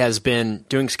guy has been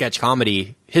doing sketch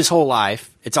comedy his whole life.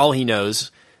 It's all he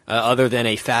knows, other than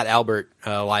a Fat Albert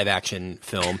live action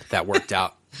film that worked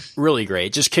out really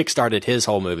great. Just kickstarted his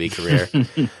whole movie career.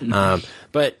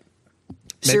 But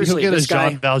maybe seriously, he'll get this a guy,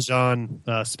 Jean Valjean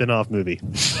spin-off movie.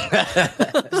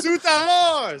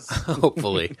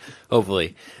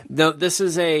 hopefully. No, this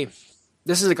is a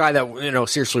guy that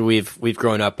seriously we've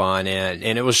grown up on, and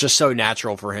it was just so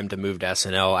natural for him to move to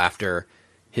SNL after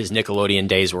his Nickelodeon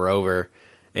days were over,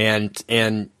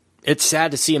 and it's sad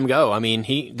to see him go. I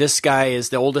mean, this guy is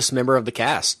the oldest member of the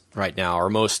cast right now, or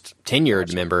most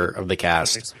tenured member of the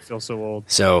cast. Makes me feel so old.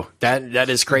 So that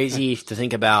is crazy to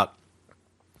think about,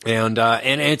 and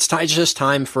it's just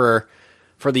time for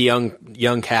the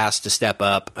young cast to step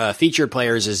up. Featured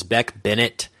players is Beck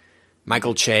Bennett,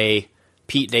 Michael Che,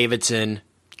 Pete Davidson,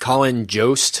 Colin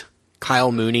Jost,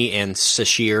 Kyle Mooney, and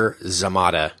Sashir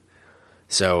Zamata.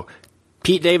 So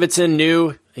Pete Davidson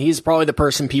he's probably the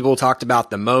person people talked about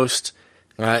the most.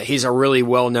 He's a really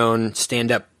well-known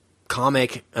stand-up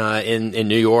comic in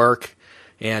New York,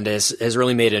 and has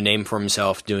really made a name for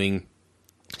himself doing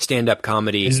stand-up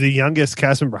comedy. He's the youngest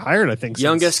cast member hired, I think.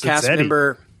 Youngest since cast Eddie.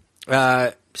 member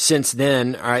since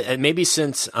then. All right, maybe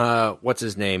since what's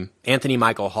his name? Anthony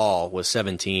Michael Hall was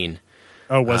 17.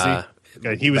 Oh, was he?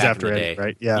 Okay, he was back after in the Eddie, day.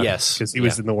 right? Yeah. Yes. Because he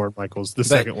was in the Warren Michaels, the But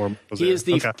second Warren Michaels. he is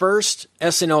the first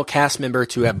SNL cast member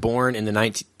to have been born in the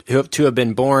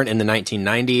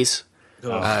 1990s.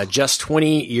 Just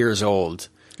 20 years old.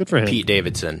 Good for him. Pete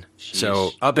Davidson.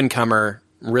 So up and comer.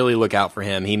 Really look out for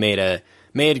him. He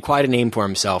made quite a name for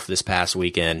himself this past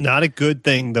weekend. Not a good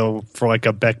thing though for like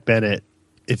a Beck Bennett.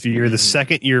 If you're the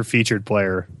second year featured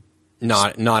player,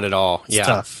 Not at all. it's Yeah.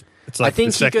 tough. It's like I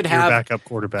think the he could second-year have backup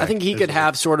quarterback. I think he could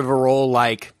have sort of a role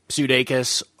like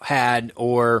Sudeikis had,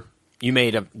 or you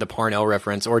made the Parnell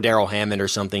reference, or Daryl Hammond or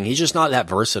something. He's just not that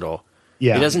versatile.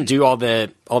 Yeah. He doesn't do all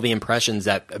the impressions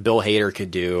that Bill Hader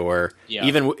could do, or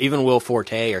even Will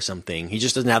Forte or something. He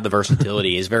just doesn't have the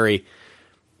versatility. He's very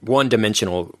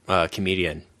one-dimensional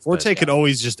comedian. Forte could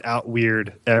always just out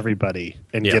weird everybody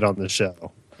and get on the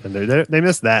show. And they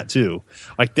miss that too.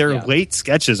 Like their late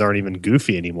sketches aren't even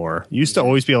goofy anymore. You used to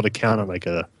always be able to count on like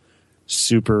a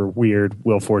super weird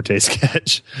Will Forte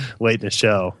sketch late in the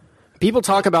show. People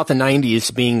talk about the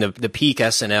 90s being the peak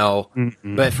SNL,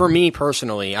 but for me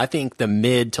personally, I think the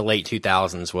mid to late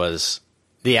 2000s was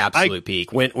the absolute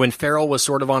peak. When Farrell was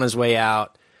sort of on his way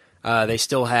out, they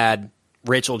still had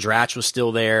Rachel Dratch was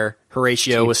still there,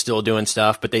 Horatio was still doing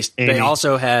stuff, but they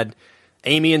also had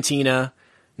Amy and Tina,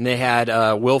 and they had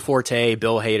Will Forte,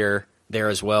 Bill Hader there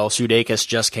as well. Sudeikis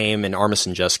just came, and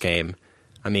Armisen just came.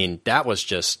 I mean, that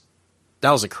was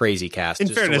a crazy cast. In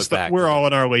just to fairness, look back. we're all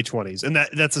in our late 20s, and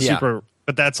that's a super.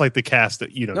 But that's like the cast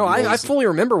that No, I fully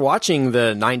remember watching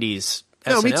the 90s SNL.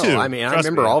 No, me too. I mean, I Trust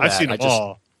remember me. all that. I've seen them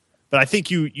all. But I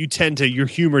think you tend to, your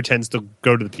humor tends to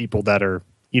go to the people that are,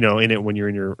 in it when you're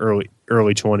in your early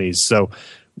 20s. So,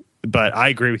 but I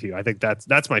agree with you. I think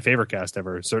that's my favorite cast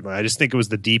ever. Certainly, I just think it was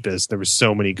the deepest. There were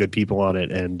so many good people on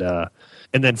it, and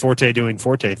then Forte doing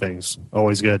Forte things,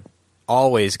 always good.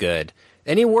 Always good.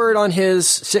 Any word on his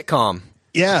sitcom?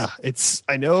 Yeah,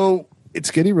 I know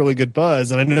it's getting really good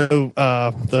buzz, and I know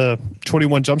the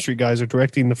 21 Jump Street guys are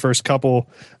directing the first couple,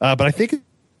 but I think it's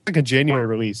like a January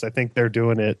release. I think they're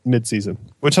doing it mid-season,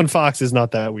 which on Fox is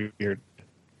not that weird.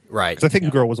 Right. 'Cause I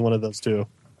think Girl was one of those too.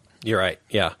 You're right.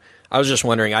 Yeah. I was just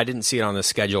wondering. I didn't see it on the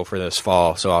schedule for this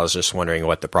fall, so I was just wondering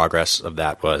what the progress of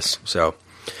that was. So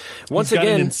once He's got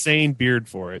again, an insane beard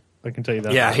for it. I can tell you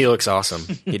that. yeah, much. he looks awesome.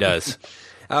 He does.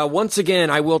 Once again,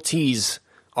 I will tease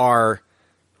our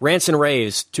Rants and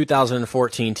Raves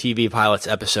 2014 TV Pilots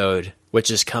episode, which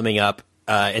is coming up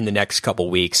in the next couple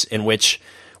weeks, in which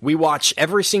we watch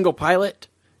every single pilot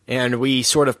and we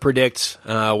sort of predict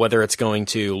whether it's going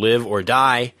to live or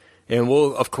die. And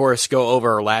we'll, of course, go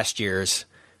over last year's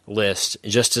list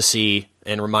just to see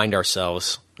and remind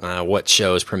ourselves what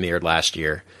shows premiered last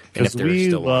year. And if Because they're we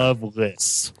still love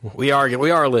lists. we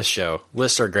are a list show.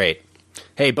 Lists are great.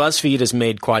 Hey, BuzzFeed has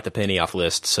made quite the penny off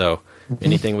lists, so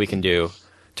anything we can do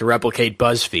to replicate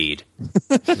BuzzFeed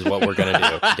is what we're going to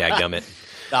do. Dadgummit.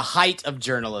 The height of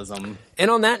journalism.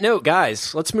 And on that note,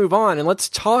 guys, let's move on and let's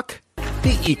talk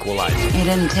The Equalizer. You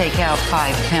didn't take out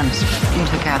 5 pimps. You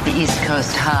took out the East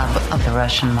Coast hub of the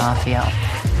Russian mafia.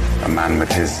 A man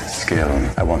with his skill,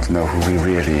 I want to know who he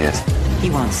really is. He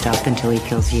won't stop until he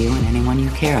kills you and anyone you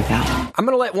care about. I'm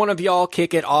going to let one of y'all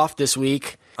kick it off this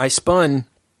week. I spun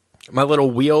my little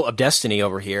wheel of destiny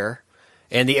over here,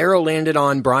 and the arrow landed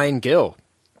on Brian Gill.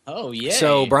 Oh, yeah.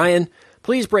 So, Brian,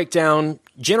 please break down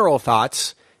general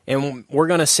thoughts, and we're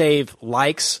going to save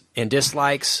likes and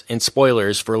dislikes and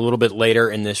spoilers for a little bit later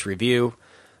in this review.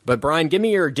 But, Brian, give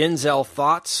me your Denzel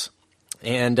thoughts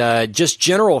and just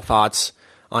general thoughts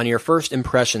on your first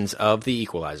impressions of The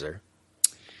Equalizer.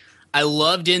 I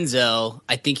love Denzel.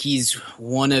 I think he's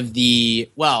one of the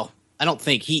I don't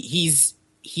think he's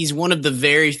one of the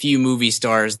very few movie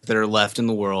stars that are left in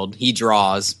the world. He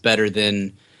draws better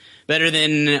than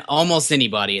almost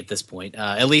anybody at this point,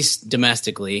 at least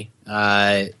domestically.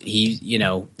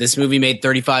 This movie made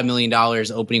 $35 million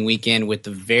opening weekend with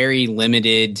the very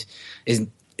limited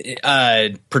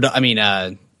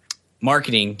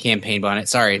marketing campaign behind it.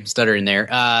 Sorry, stuttering there.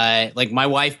 My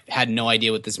wife had no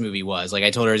idea what this movie was. Like, I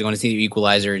told her I was going to see The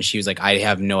Equalizer, and she was like, I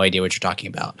have no idea what you're talking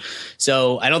about.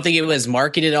 So I don't think it was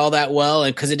marketed all that well,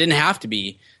 and because it didn't have to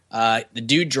be. The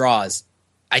dude draws.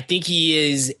 I think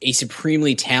he is a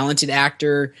supremely talented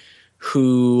actor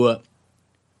who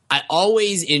I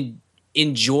always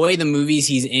enjoy the movies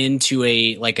he's in to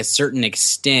a certain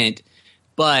extent,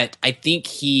 but I think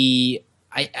he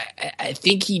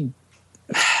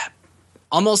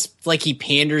almost like he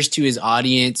panders to his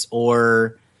audience,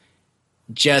 or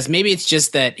just maybe it's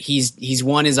just that he's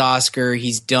won his Oscar.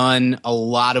 He's done a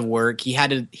lot of work. He had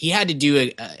to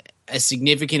do a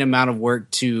significant amount of work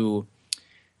to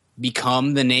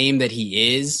become the name that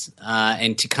he is,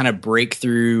 and to kind of break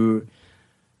through.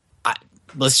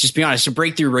 Let's just be honest, to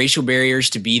break through racial barriers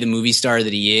to be the movie star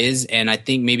that he is. And I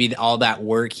think maybe all that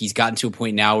work, he's gotten to a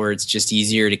point now where it's just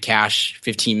easier to cash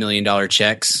 $15 million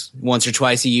checks once or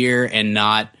twice a year and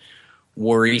not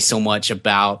worry so much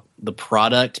about the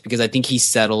product, because I think he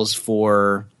settles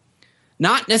for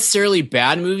not necessarily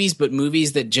bad movies, but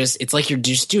movies that it's like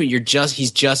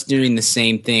he's just doing the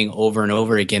same thing over and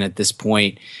over again at this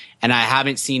point. And I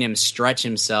haven't seen him stretch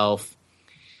himself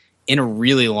in a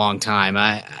really long time.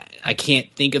 I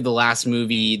can't think of the last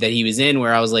movie that he was in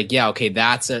where I was like, yeah, okay,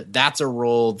 that's a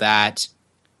role that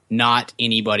not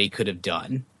anybody could have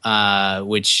done,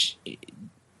 which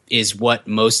is what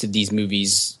most of these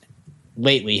movies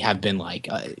lately have been like.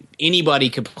 Anybody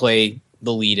could play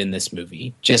the lead in this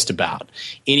movie, just about.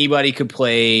 Anybody could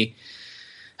play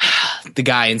the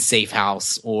guy in Safe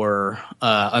House or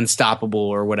Unstoppable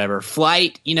or whatever.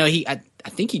 Flight, I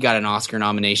think he got an Oscar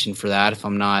nomination for that, if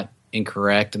I'm not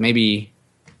incorrect. Maybe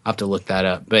I'll have to look that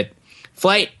up. But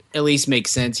Flight at least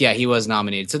makes sense. Yeah, he was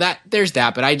nominated. So there's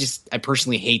that, but I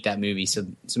personally hate that movie, so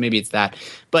maybe it's that.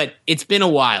 But it's been a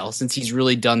while since he's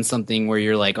really done something where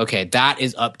you're like, okay, that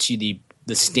is up to the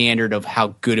standard of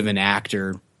how good of an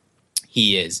actor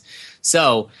he is.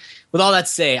 So with all that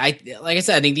to say, I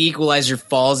think The Equalizer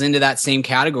falls into that same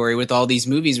category with all these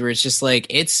movies where it's just like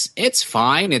it's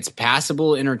fine, it's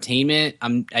passable entertainment.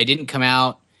 I didn't come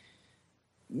out,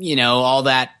 all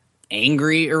that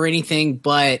angry or anything,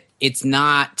 but it's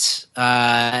not.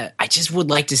 I just would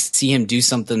like to see him do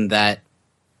something that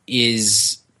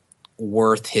is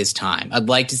worth his time. I'd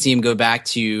like to see him go back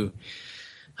to,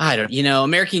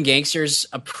 American Gangster's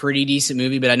a pretty decent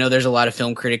movie, but I know there's a lot of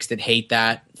film critics that hate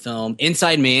that film.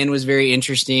 Inside Man was very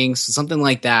interesting, so something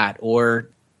like that, or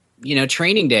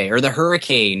Training Day or The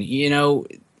Hurricane.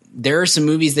 There are some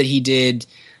movies that he did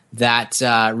that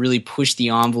really pushed the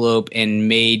envelope and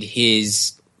made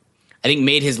his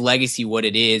legacy what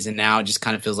it is, and now it just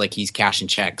kind of feels like he's cashing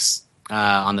checks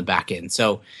on the back end.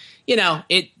 So,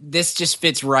 this just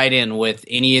fits right in with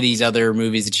any of these other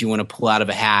movies that you want to pull out of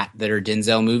a hat that are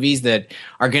Denzel movies that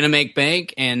are going to make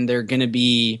bank, and they're going to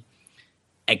be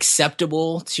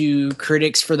acceptable to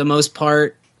critics for the most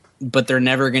part, but they're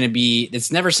never going to be.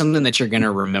 It's never something that you're going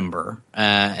to remember,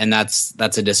 and that's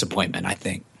a disappointment, I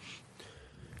think.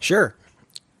 Sure,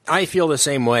 I feel the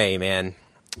same way, man.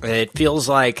 It feels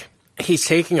like he's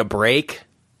taking a break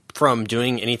from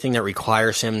doing anything that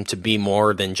requires him to be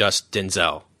more than just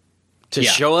Denzel. To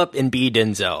show up and be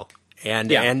Denzel. And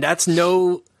that's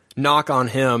no knock on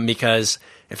him, because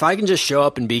if I can just show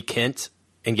up and be Kent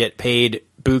and get paid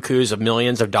bukus of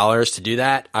millions of dollars to do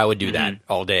that, I would do that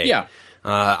all day. Yeah.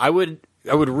 I would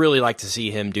really like to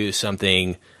see him do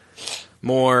something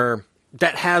more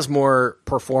that has more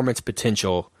performance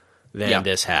potential than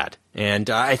this had. And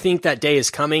I think that day is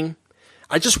coming.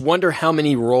 I just wonder how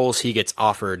many roles he gets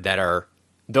offered that are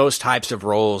those types of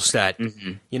roles that,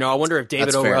 I wonder if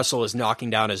David O. Russell is knocking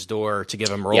down his door to give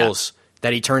him roles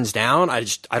that he turns down. I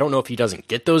don't know if he doesn't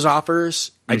get those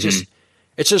offers. It's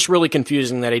just really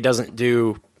confusing that he doesn't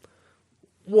do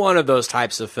one of those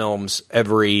types of films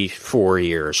every 4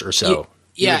 years or so.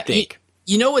 Yeah.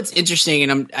 You know what's interesting,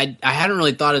 and I hadn't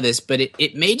really thought of this, but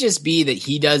it may just be that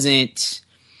he doesn't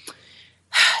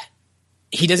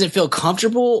feel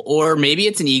comfortable, or maybe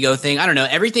it's an ego thing. I don't know.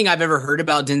 Everything I've ever heard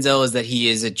about Denzel is that he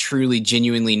is a truly,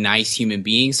 genuinely nice human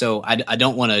being. So I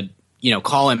don't want to,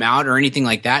 call him out or anything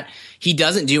like that. He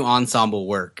doesn't do ensemble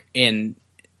work. And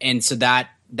so that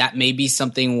may be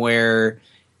something where,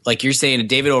 like you're saying, a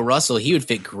David O. Russell, he would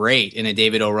fit great in a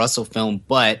David O. Russell film,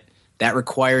 but that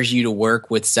requires you to work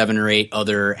with 7 or 8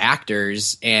 other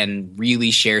actors and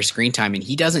really share screen time. And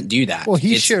he doesn't do that. Well,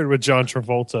 he shared with John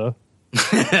Travolta.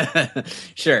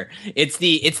 Sure. It's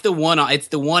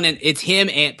him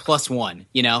and plus one,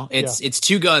 it's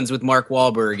Two Guns with Mark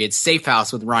Wahlberg. It's Safe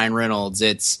House with Ryan Reynolds.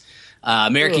 It's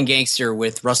American Gangster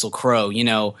with Russell Crowe.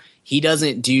 He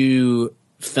doesn't do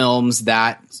films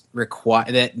that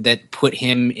require that put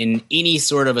him in any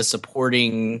sort of a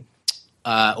supporting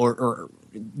or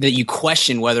that you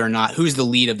question whether or not who's the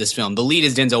lead of this film. The lead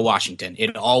is Denzel Washington.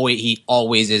 He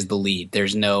always is the lead.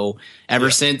 There's no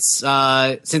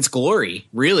since Glory,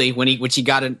 really, which he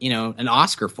got an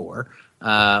Oscar for,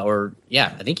 I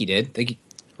think he did.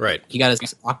 He got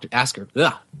his Oscar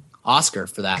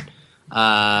for that.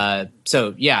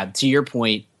 So yeah, to your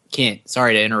point, Kent,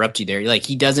 sorry to interrupt you there. Like,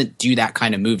 he doesn't do that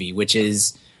kind of movie, which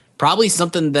is probably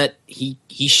something that he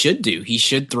should do. He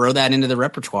should throw that into the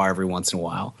repertoire every once in a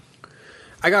while.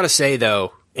 I gotta say,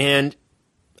 though, and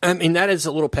I mean, that is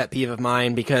a little pet peeve of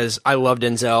mine, because I love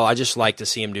Denzel. I just like to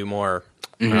see him do more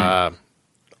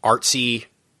artsy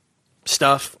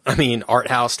stuff. I mean, art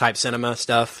house type cinema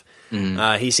stuff.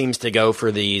 He seems to go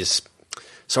for these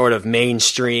sort of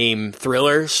mainstream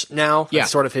thrillers now. Yeah.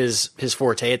 That's sort of his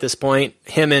forte at this point.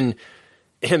 Him and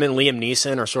Liam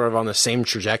Neeson are sort of on the same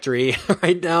trajectory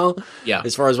right now. Yeah.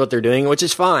 As far as what they're doing, which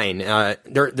is fine.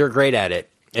 They're great at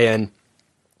it, and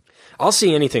I'll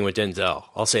see anything with Denzel.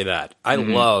 I'll say that. I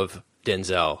love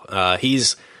Denzel.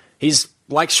 He's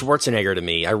like Schwarzenegger to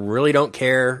me. I really don't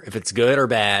care if it's good or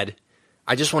bad.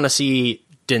 I just want to see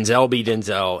Denzel be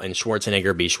Denzel and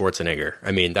Schwarzenegger be Schwarzenegger.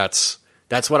 I mean, that's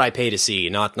what I pay to see,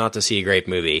 not to see a great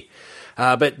movie.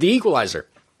 But The Equalizer.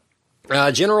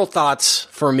 General thoughts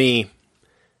for me,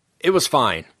 it was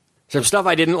fine. Some stuff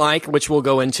I didn't like, which we'll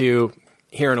go into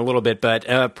here in a little bit, but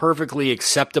a perfectly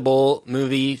acceptable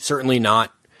movie. Certainly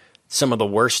not some of the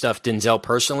worst stuff Denzel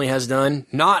personally has done.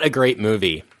 Not a great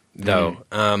movie, though.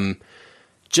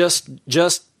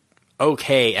 Just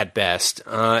okay at best.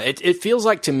 It feels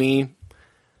like to me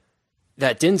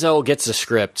that Denzel gets a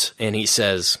script and he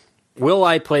says, will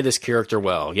I play this character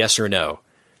well? Yes or no?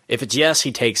 If it's yes,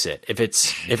 he takes it. If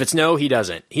it's no, he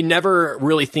doesn't. He never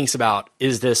really thinks about,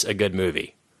 is this a good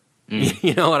movie?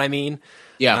 You know what I mean?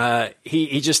 Yeah.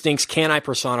 He just thinks, can I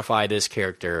personify this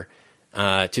character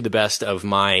to the best of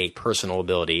my personal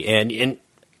ability? And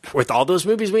with all those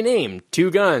movies we named,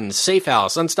 Two Guns, Safe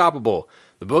House, Unstoppable,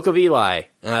 The Book of Eli,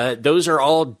 those are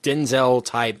all Denzel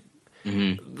type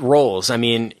roles. I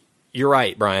mean, you're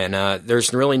right, Brian.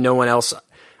 There's really no one else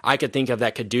I could think of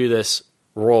that could do this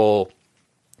role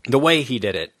the way he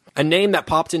did it. A name that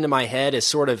popped into my head is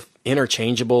sort of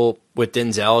interchangeable with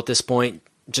Denzel at this point,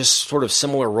 just sort of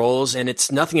similar roles, and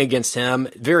it's nothing against him.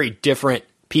 Very different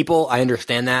people, I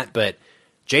understand that, but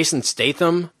Jason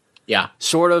Statham,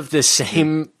 sort of the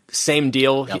same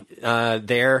deal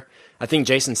there. I think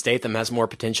Jason Statham has more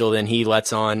potential than he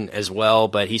lets on as well,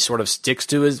 but he sort of sticks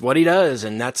to what he does,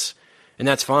 and that's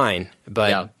fine.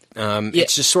 But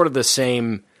it's just sort of the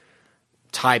same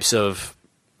types of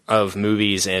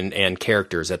movies and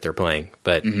characters that they're playing.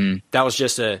 But that was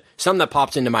just something that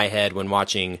popped into my head when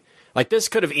watching. Like, this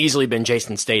could have easily been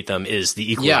Jason Statham is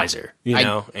the Equalizer, you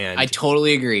know? And I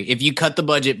totally agree. If you cut the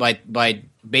budget by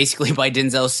basically by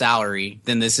Denzel's salary,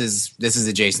 then this is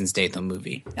a Jason Statham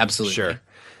movie. Absolutely. Sure.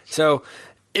 So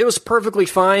it was perfectly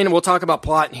fine. We'll talk about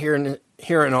plot here in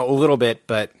a little bit,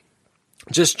 but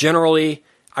just generally,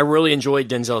 I really enjoyed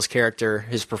Denzel's character,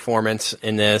 his performance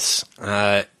in this.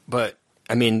 But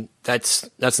I mean, that's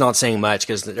not saying much,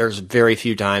 because there's very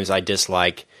few times I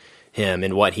dislike him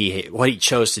and what he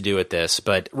chose to do with this.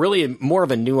 But really, more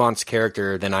of a nuanced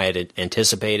character than I had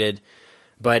anticipated.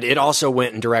 But it also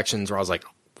went in directions where I was like,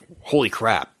 "Holy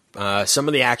crap!" Some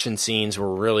of the action scenes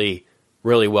were really,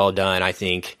 really well done, I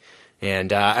think.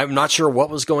 And I'm not sure what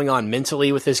was going on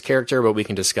mentally with this character, but we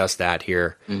can discuss that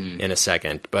here in a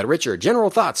second. But Richard,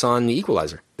 general thoughts on The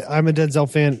Equalizer? I'm a Denzel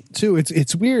fan too.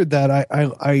 It's weird that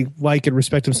I like and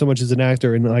respect him so much as an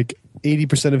actor, and like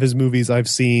 80% of his movies I've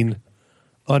seen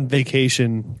on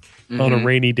vacation on a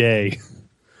rainy day.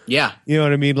 Yeah. You know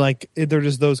what I mean? Like, they're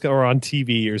just those, or on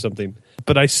TV or something.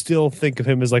 But I still think of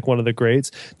him as like one of the greats.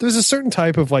 There's a certain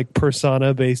type of like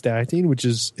persona-based acting, which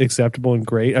is acceptable and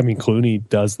great. I mean, Clooney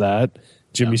does that.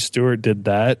 Jimmy Stewart did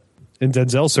that. And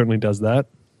Denzel certainly does that.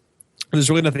 There's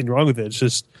really nothing wrong with it. It's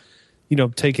just, you know,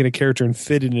 taking a character and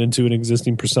fitting it into an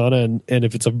existing persona. And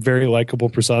if it's a very likable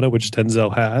persona, which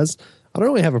Denzel has, I don't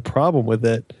really have a problem with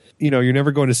it. You know, you're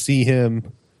never going to see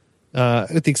him,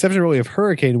 with the exception really of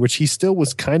Hurricane, which he still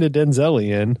was kind of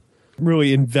Denzel-ian,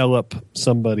 really envelop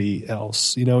somebody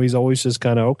else. You know, he's always just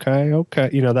kind of okay,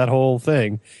 you know, that whole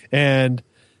thing. And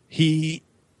but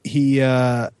he's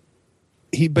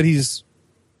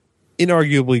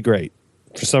inarguably great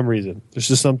for some reason. There's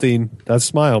just something, that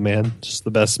smile, man, just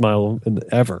the best smile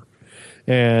ever.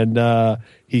 And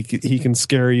he can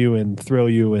scare you and thrill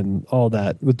you and all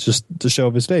that with just the show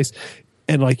of his face.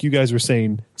 And like you guys were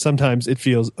saying, sometimes it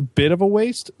feels a bit of a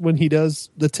waste when he does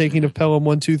the taking of Pelham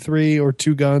 1, 2, 3 or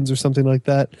Two Guns or something like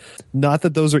that. Not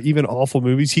that those are even awful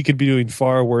movies. He could be doing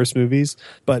far worse movies,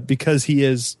 but because he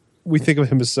is, we think of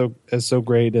him as so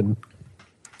great and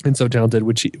so talented,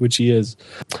 which he is.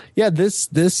 Yeah, this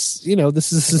you know,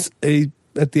 this is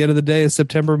at the end of the day a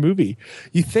September movie.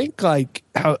 You think like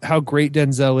how great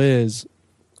Denzel is.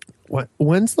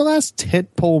 When's the last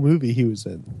tentpole movie he was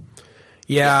in?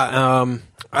 Yeah,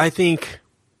 I think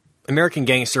American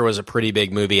Gangster was a pretty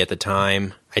big movie at the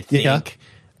time, I think.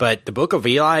 But The Book of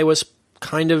Eli was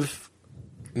kind of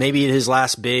maybe his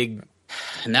last big...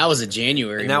 And that was a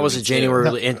January. And that was a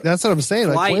January... And that's what I'm saying.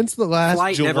 Like, when's the last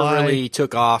Flight July? never really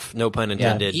took off, no pun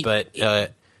intended. I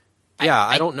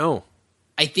don't know.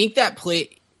 I think that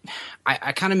play...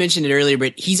 I kind of mentioned it earlier,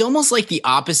 but he's almost like the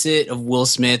opposite of Will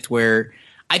Smith, where...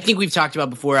 I think we've talked about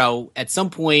before how at some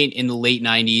point in the late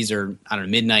 90s or I don't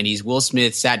know, mid 90s, Will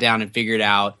Smith sat down and figured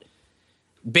out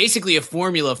basically a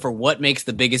formula for what makes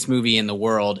the biggest movie in the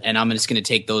world. And I'm just going to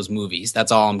take those movies.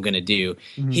 That's all I'm going to do.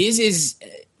 Mm-hmm. His is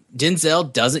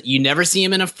Denzel doesn't, you never see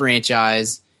him in a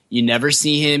franchise. You never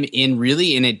see him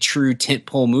in a true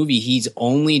tentpole movie. He's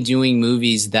only doing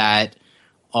movies that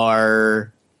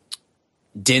are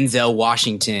Denzel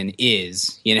Washington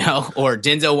is, you know, or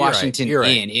Denzel Washington You're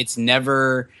right. in. It's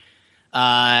never,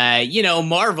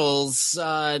 Marvel's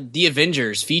The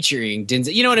Avengers featuring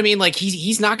Denzel. You know what I mean? Like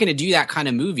he's not going to do that kind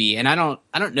of movie. And I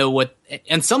don't know what.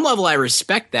 On some level, I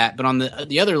respect that, but on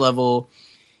the other level,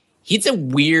 it's a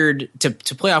weird to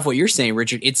play off what you're saying,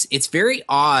 Richard. It's very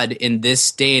odd in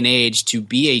this day and age to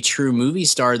be a true movie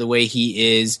star the way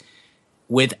he is,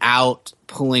 without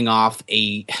pulling off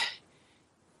a.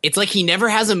 It's like he never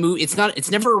has a movie. It's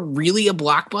never really a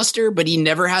blockbuster, but he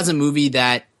never has a movie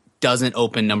that doesn't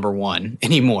open number one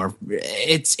anymore.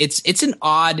 It's an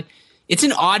odd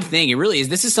thing. It really is.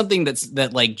 This is something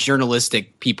that like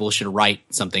journalistic people should write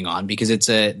something on, because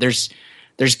there's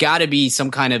got to be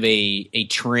some kind of a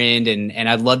trend, and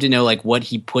I'd love to know like what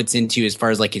he puts into as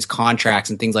far as like his contracts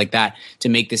and things like that to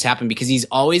make this happen, because he's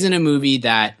always in a movie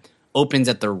that opens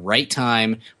at the right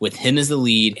time with him as the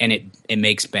lead, and it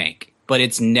makes bank. But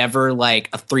it's never like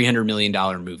a $300 million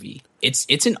movie.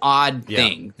 It's an odd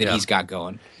thing that he's got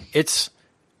going. It's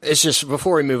just,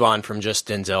 before we move on from just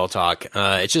Denzel talk,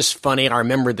 it's just funny. I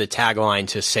remember the tagline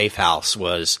to Safe House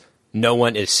was "No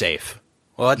one is safe."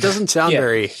 Well, that doesn't sound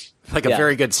very like a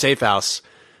very good safe house.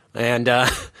 And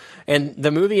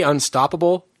the movie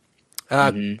Unstoppable,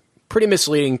 pretty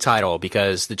misleading title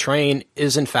because the train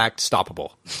is in fact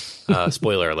stoppable.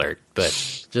 Spoiler alert, but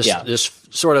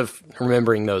just sort of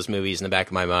remembering those movies in the back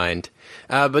of my mind.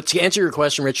 But to answer your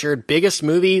question, Richard, biggest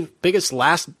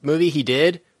last movie he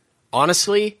did,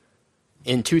 honestly,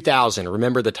 in 2000,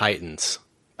 Remember the Titans.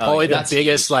 Probably the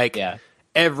biggest, huge.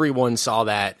 Everyone saw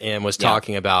that and was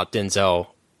talking about Denzel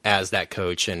as that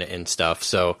coach and stuff.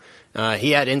 So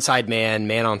he had Inside Man,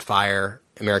 Man on Fire,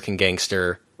 American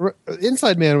Gangster.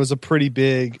 Inside Man was a pretty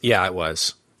big... Yeah, it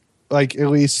was. Like, at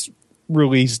least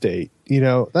release date. You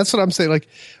know, that's what I'm saying.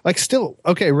 Like still,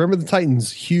 okay, Remember the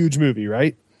Titans, huge movie,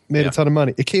 right? Made a ton of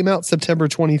money. It came out September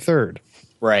 23rd.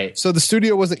 Right. So the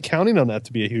studio wasn't counting on that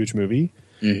to be a huge movie.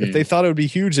 Mm-hmm. If they thought it would be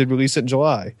huge, they'd release it in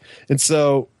July. And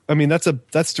so, I mean,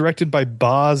 that's directed by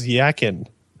Boz Yakin.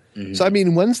 Mm-hmm. So, I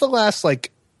mean, when's the last, I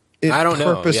don't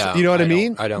know. Yeah, you know what I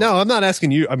mean? I don't. No, I'm not asking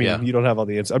you. I mean, you don't have all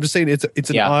the answers. I'm just saying it's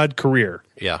an odd career.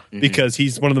 Yeah. Mm-hmm. Because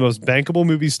he's one of the most bankable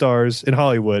movie stars in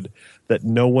Hollywood that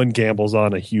no one gambles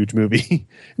on a huge movie.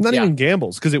 Not even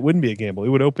gambles, because it wouldn't be a gamble. It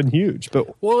would open huge. But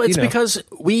it's because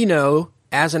we know,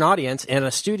 as an audience, and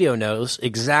a studio knows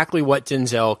exactly what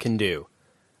Denzel can do.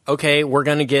 Okay, we're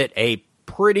going to get a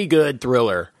pretty good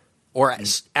thriller or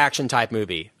action type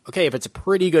movie. Okay, if it's a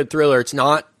pretty good thriller, it's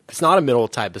not a middle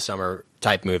type of summer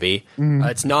type movie. Mm-hmm.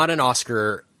 It's not an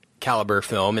Oscar caliber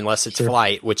film unless it's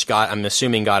Flight, which I'm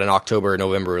assuming got an October or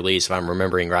November release, if I'm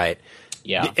remembering right.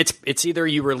 Yeah, it's either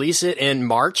you release it in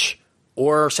March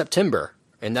or September,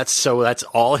 and that's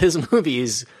all his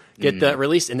movies get that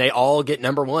released, and they all get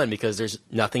number one because there's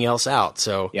nothing else out.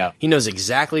 So he knows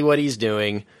exactly what he's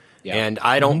doing. Yeah. And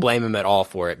I don't blame him at all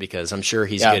for it because I'm sure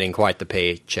he's getting quite the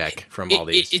paycheck from all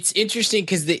these. It's interesting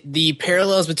because the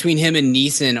parallels between him and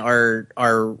Neeson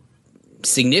are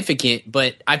significant,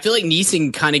 but I feel like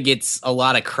Neeson kind of gets a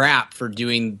lot of crap for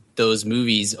doing those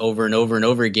movies over and over and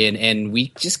over again, and we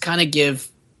just kind of give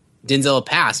Denzel a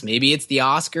pass. Maybe it's the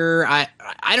Oscar. I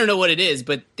don't know what it is,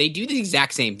 but they do the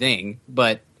exact same thing.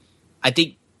 But I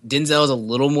think Denzel is a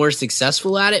little more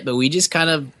successful at it, but we just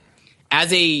kind of,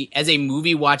 as a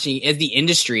movie watching, as the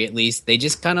industry at least, they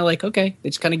just kind of they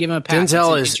just kind of give him a pass.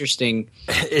 Denzel is interesting.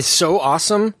 It's so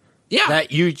awesome. Yeah,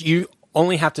 that you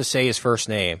only have to say his first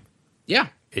name. Yeah,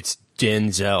 it's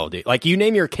Denzel, dude. Like, you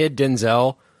name your kid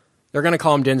Denzel, they're gonna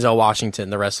call him Denzel Washington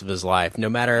the rest of his life. No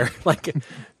matter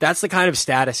that's the kind of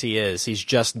status he is. He's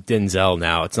just Denzel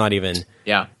now. It's not even.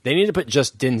 Yeah, they need to put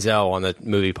just Denzel on the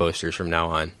movie posters from now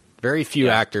on. Very few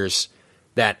actors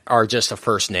that are just a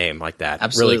first name like that.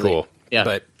 Absolutely. Really cool. Yeah.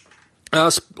 But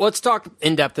let's talk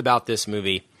in depth about this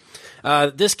movie.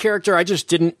 This character,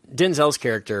 Denzel's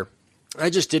character, I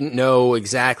just didn't know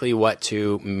exactly what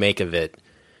to make of it.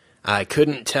 I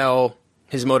couldn't tell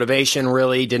his motivation,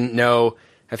 really. Didn't know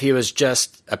if he was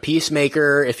just a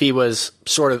peacemaker, if he was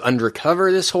sort of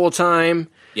undercover this whole time.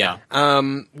 Yeah.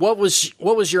 What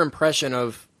was your impression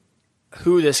of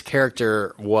who this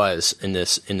character was in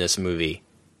this movie?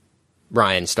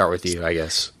 Brian, start with you, I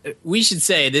guess. We should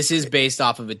say this is based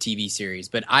off of a TV series,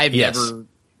 but I've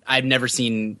never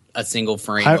seen a single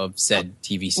frame of said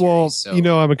TV series. Well, so.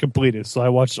 I'm a completist, so I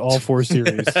watched all 4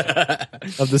 series of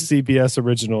the CBS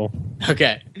original.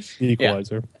 Okay, The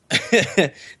Equalizer.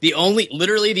 Yeah. The only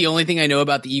thing I know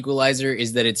about The Equalizer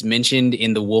is that it's mentioned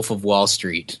in The Wolf of Wall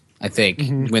Street. I think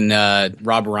when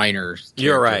Rob Reiner.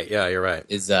 You're right. Yeah, you're right.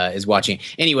 Is watching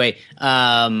anyway.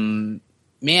 Man,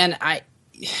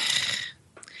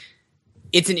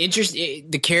 it's an interest.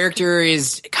 The character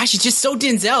is, gosh, it's just so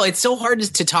Denzel. It's so hard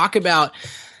to talk about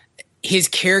his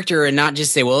character and not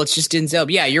just say, well, it's just Denzel.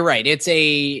 But yeah, you're right.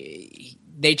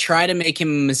 They try to make him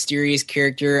a mysterious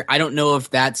character. I don't know if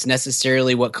that's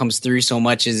necessarily what comes through so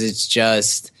much as it's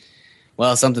just,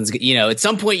 well, something's, at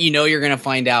some point, you're going to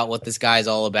find out what this guy's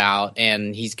all about.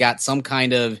 And he's got some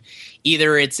kind of,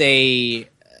 either it's a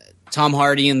Tom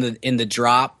Hardy in the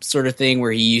Drop sort of thing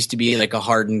where he used to be like a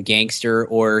hardened gangster,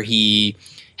 or he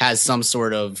has some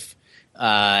sort of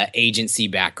agency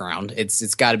background.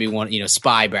 It's got to be one,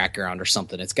 spy background or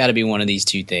something. It's got to be one of these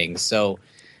two things. So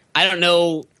I don't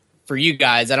know for you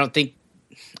guys. I don't think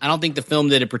the film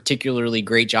did a particularly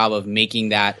great job of making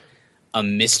that a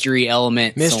mystery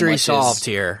element. Mystery solved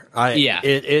here.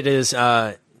 It is.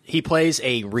 He plays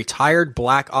a retired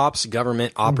Black Ops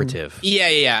government operative.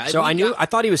 Yeah. So I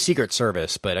thought he was Secret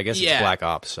Service, but I guess it's Black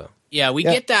Ops. So we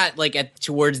get that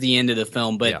towards the end of the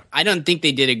film, but I don't think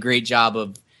they did a great job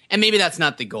of. And maybe that's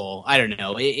not the goal. I don't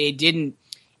know. It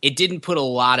didn't put a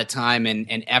lot of time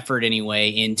and effort anyway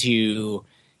into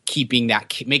making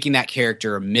that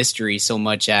character a mystery so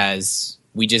much as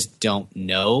we just don't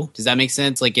know. Does that make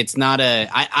sense? Like, it's not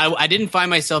I didn't find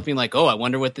myself being like, oh, I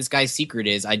wonder what this guy's secret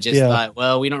is. I just thought,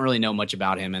 well, we don't really know much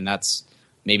about him, and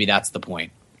maybe that's the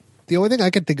point. The only thing I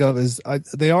can think of is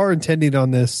they are intending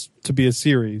on this to be a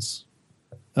series.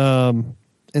 And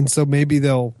so maybe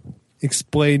they'll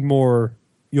explain more.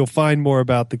 You'll find more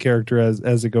about the character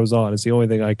as it goes on. It's the only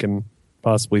thing I can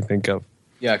possibly think of.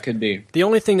 Yeah, it could be. The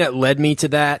only thing that led me to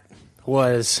that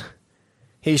was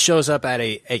he shows up at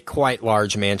a quite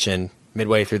large mansion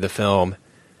midway through the film,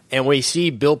 and we see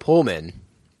Bill Pullman.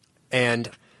 And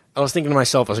I was thinking to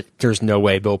myself, I was like, there's no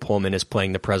way Bill Pullman is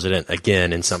playing the president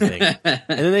again in something. And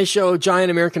then they show a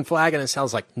giant American flag in his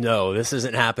house. Like, no, this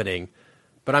isn't happening.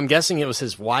 But I'm guessing it was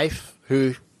his wife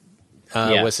who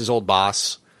was his old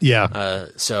boss. Yeah.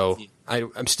 So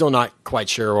I'm still not quite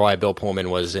sure why Bill Pullman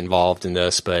was involved in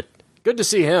this, but good to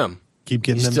see him. Keep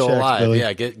getting He's them still checks, alive. Billy.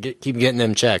 Yeah, keep getting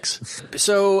them checks.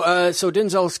 So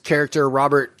Denzel's character,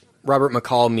 Robert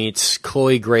McCall, meets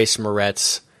Chloe Grace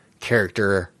Moretz's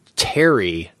character,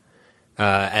 Terry,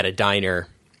 at a diner,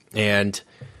 and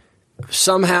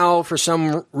somehow, for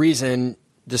some reason,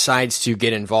 decides to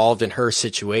get involved in her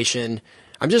situation.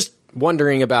 I'm just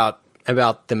wondering about the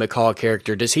McCall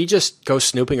character. Does he just go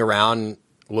snooping around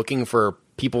looking for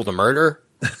people to murder?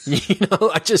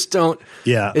 I just don't.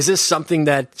 Yeah. Is this something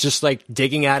that just like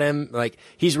digging at him? Like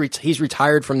he's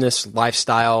retired from this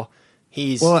lifestyle.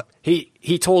 He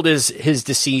told his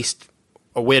deceased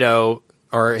widow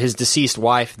or his deceased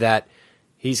wife that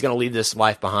he's going to leave this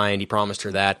life behind. He promised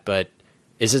her that, but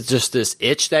is it just this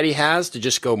itch that he has to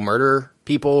just go murder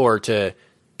people or to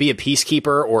be a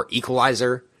peacekeeper or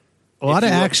equalizer? A lot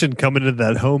of action coming into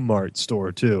that Home Mart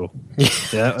store too.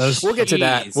 Yeah, we'll get to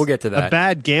that. We'll get to that. A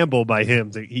bad gamble by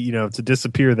him to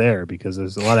disappear there because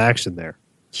there's a lot of action there.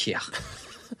 Yeah,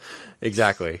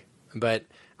 exactly. But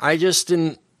I just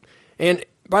didn't. And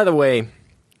by the way,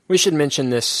 we should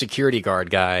mention this security guard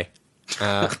guy.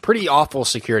 Pretty awful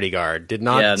security guard. Did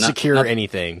not secure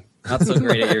anything. Not so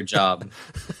great at your job.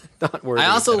 Not worthy. I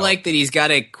also like that he's got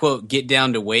to quote get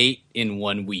down to weight in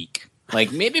 1 week.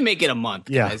 Like maybe make it a month,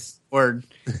 guys. Or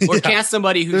cast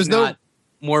somebody who's not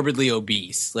morbidly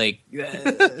obese. Like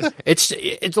it's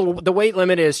the weight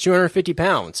limit is 250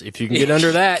 pounds. If you can get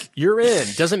under that, you're in.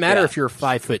 Doesn't matter if you're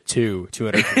 5'2",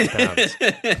 250 pounds.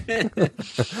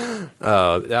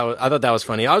 I thought that was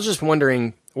funny. I was just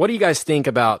wondering, what do you guys think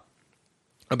about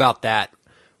that?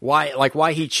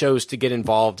 Why he chose to get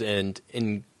involved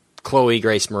in Chloe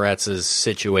Grace Moretz's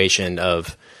situation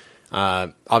of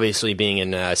obviously being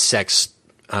in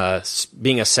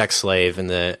being a sex slave in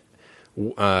the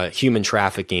human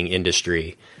trafficking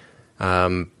industry.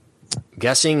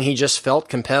 Guessing he just felt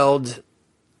compelled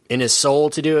in his soul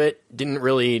to do it. Didn't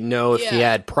really know if he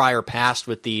had prior past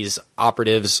with these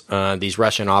operatives, these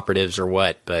Russian operatives or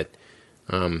what, but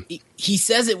he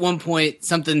says at one point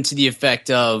something to the effect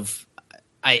of,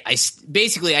 I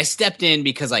stepped in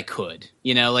because I could,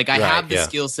 I have the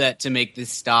skill set to make this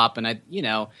stop. And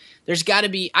there's gotta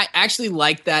be, I actually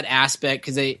like that aspect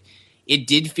because it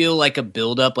did feel like a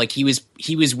buildup. Like he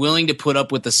was willing to put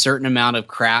up with a certain amount of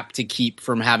crap to keep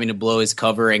from having to blow his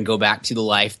cover and go back to the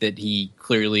life that he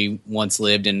clearly once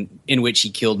lived and in which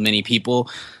he killed many people.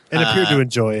 And appeared to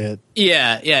enjoy it.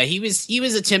 Yeah. He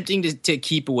was attempting to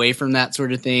keep away from that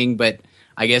sort of thing, but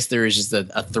I guess there is just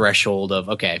a threshold of,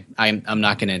 okay, I'm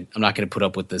not gonna put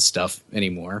up with this stuff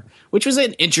anymore, which was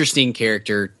an interesting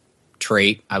character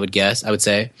trait, I would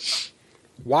say.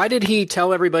 Why did he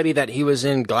tell everybody that he was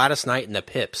in Gladys Knight and the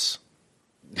Pips?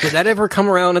 Did that ever come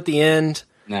around at the end?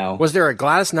 No. Was there a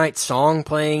Gladys Knight song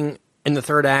playing in the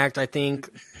third act, I think?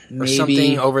 Or Maybe.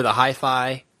 Something over the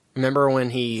hi-fi? Remember when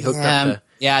he hooked up the...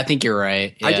 Yeah, I think you're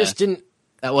right. Yeah. I just didn't...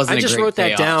 That wasn't I just a great wrote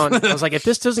that payoff. down. I was like, if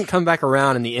this doesn't come back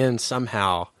around in the end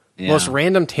somehow, most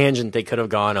random tangent they could have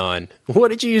gone on. What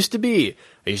did you used to be?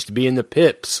 I used to be in the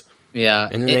Pips. Yeah.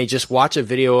 And then they just watch a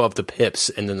video of the Pips,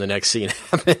 and then the next scene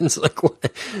happens. Like,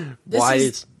 what? Why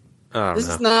is... This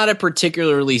is not a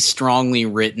particularly strongly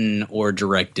written or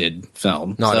directed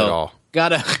film. Not at all.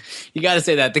 You gotta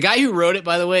say that. The guy who wrote it,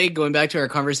 by the way, going back to our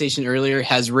conversation earlier,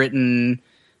 has written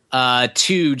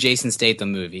 2 Jason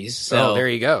Statham movies. So there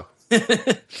you go.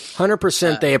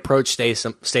 100% they approach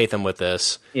Statham with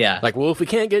this. Yeah. Like, well, if we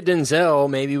can't get Denzel,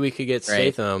 maybe we could get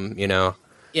Statham,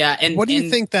 Yeah, and what do you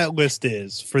think that list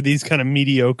is for these kind of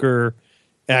mediocre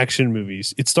action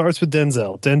movies? It starts with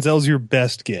Denzel. Denzel's your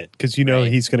best get because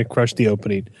he's going to crush the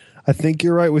opening. I think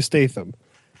you're right with Statham.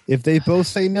 If they both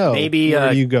say no, maybe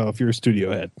where do you go if you're a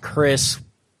studio head? Chris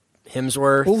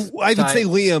Hemsworth. Well, I would say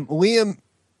Liam.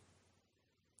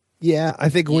 Yeah, I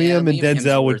think Liam and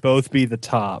Denzel would both be the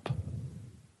top.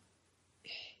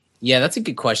 Yeah, that's a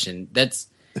good question. That's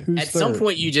at some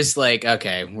point you just like,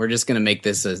 okay, we're just gonna make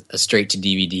this a straight to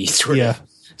DVD sort of.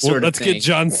 Let's get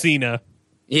John Cena.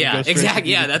 Yeah,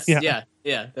 exactly. Yeah, that's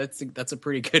Yeah. that's a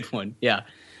pretty good one. Yeah.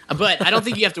 But I don't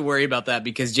think you have to worry about that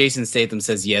because Jason Statham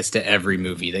says yes to every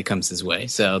movie that comes his way.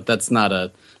 So that's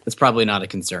probably not a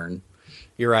concern.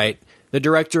 You're right. The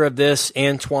director of this,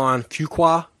 Antoine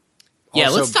Fuqua. Yeah,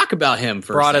 let's talk about him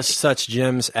for brought a us second. such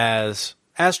gems as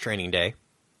Training Day.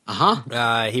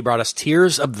 Uh-huh. He brought us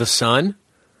Tears of the Sun,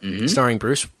 starring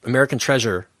American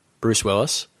Treasure, Bruce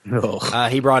Willis. Oh.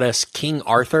 He brought us King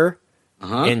Arthur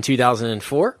in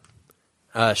 2004.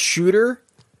 Shooter,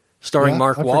 starring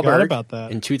Mark I forgot Wahlberg about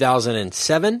that. in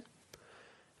 2007.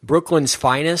 Brooklyn's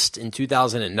Finest in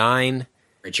 2009.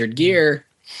 Richard Gere.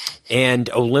 And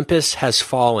Olympus Has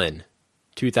Fallen,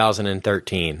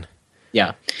 2013.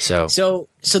 Yeah. So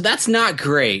that's not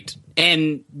great.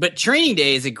 But Training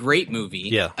Day is a great movie.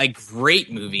 Yeah. A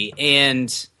great movie. And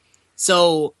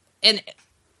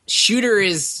Shooter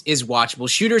is watchable.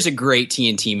 Shooter's a great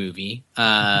TNT movie.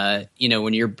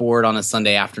 When you're bored on a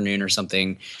Sunday afternoon or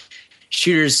something,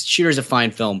 Shooter's a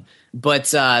fine film. But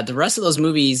the rest of those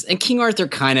movies, and King Arthur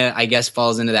kind of, I guess,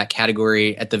 falls into that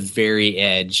category at the very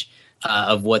edge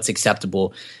of what's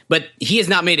acceptable. But he has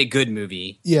not made a good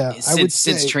movie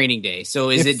since Training Day. So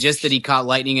is it just that he caught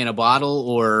lightning in a bottle,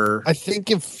 or? I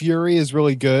think if Fury is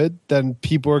really good, then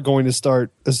people are going to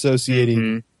start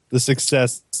associating the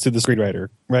success to the screenwriter,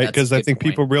 right? Because I think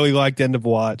people really liked End of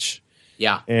Watch.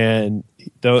 Yeah. And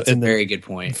that's a very good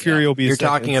point. Fury will be You're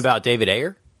talking about David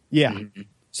Ayer? Yeah.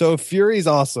 So if Fury's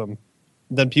awesome,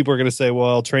 then people are going to say,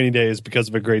 well, Training Day is because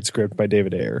of a great script by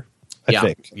David Ayer. I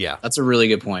think. Yeah. That's a really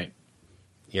good point.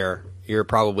 You're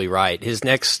probably right.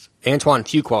 Antoine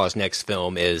Fuqua's next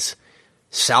film is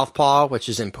Southpaw, which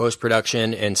is in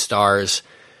post-production and stars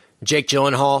Jake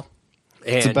Gyllenhaal.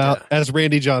 And, it's about as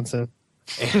Randy Johnson.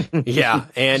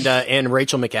 and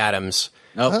Rachel McAdams.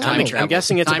 Time travel. I'm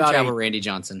guessing it's time about travel Randy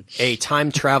Johnson. A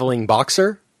time-traveling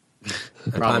boxer.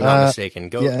 If I'm not mistaken.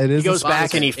 He goes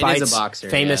back and he fights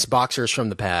famous boxers from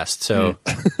the past. So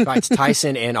fights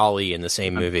Tyson and Ali in the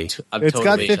same movie. It's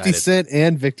got 50 Cent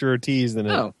and Victor Ortiz in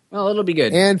it. Oh, well, it'll be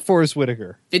good. And Forrest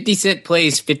Whitaker. 50 Cent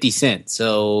plays 50 Cent,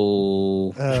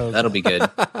 so that'll be good.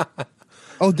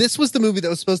 Oh, this was the movie that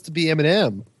was supposed to be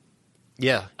Eminem.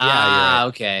 Yeah. Right.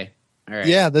 Okay. All right.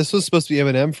 Yeah, this was supposed to be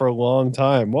Eminem for a long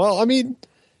time. Well, I mean,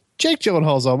 Jake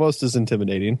Gyllenhaal's almost as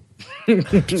intimidating.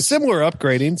 Similar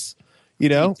upgradings, you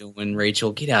know. What are you doing,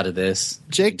 Rachel? Get out of this.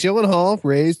 Jake Gyllenhaal,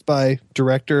 raised by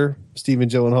director Stephen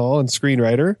Gyllenhaal and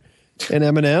screenwriter, and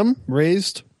Eminem,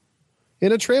 raised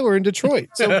in a trailer in Detroit.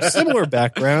 So similar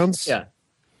backgrounds. Yeah.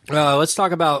 Let's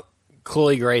talk about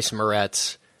Chloe Grace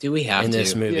Moretz. Do we have in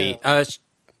this movie? Yeah.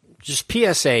 Just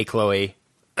PSA, Chloe.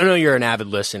 I know you're an avid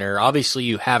listener. Obviously,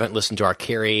 you haven't listened to our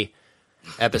Carrie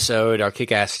episode, our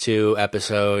Kick-Ass 2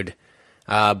 episode,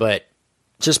 but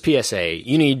just PSA.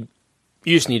 You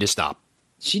just need to stop.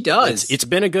 She does. It's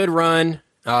been a good run.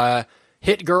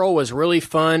 Hit Girl was really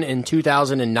fun in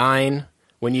 2009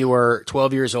 when you were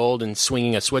 12 years old and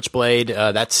swinging a switchblade.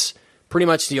 That's pretty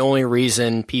much the only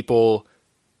reason people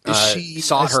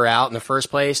sought her out in the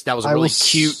first place. That was a really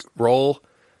cute role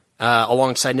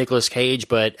alongside Nicolas Cage,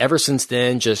 but ever since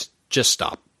then, just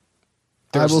stop.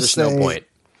 There's just no point.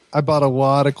 I bought a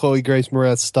lot of Chloe Grace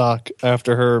Moretz stock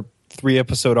after her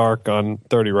 3-episode arc on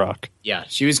 30 Rock. Yeah,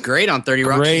 she was great on 30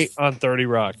 Rock. Great on 30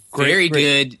 Rock. Very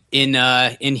good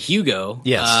in Hugo.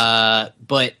 Yes.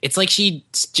 But it's like she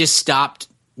just stopped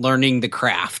learning the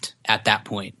craft at that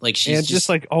point. Like she's just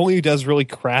like only does really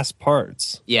crass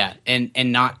parts. Yeah, and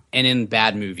in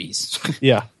bad movies.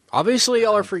 Yeah. Obviously,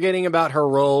 y'all are forgetting about her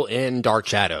role in Dark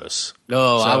Shadows.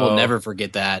 Oh, I will never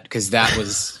forget that because that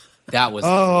was Oh,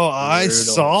 brutal. I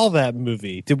saw that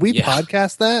movie. Did we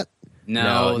podcast that?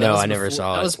 No, I never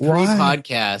saw it. That was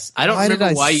pre-podcast. I don't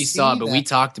remember why you saw it, but we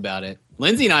talked about it.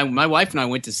 Lindsay and I, my wife and I,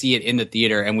 went to see it in the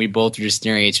theater, and we both were just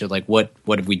staring at each other like, "What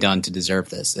have we done to deserve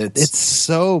this?" It's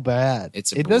so bad. It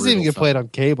doesn't even get played on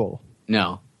cable.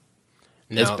 No,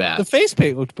 it's bad. The face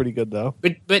paint looked pretty good though.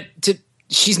 But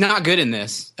she's not good in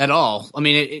this at all. I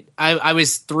mean, I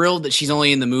was thrilled that she's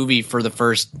only in the movie for the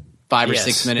first 5 or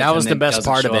 6 minutes. That was the best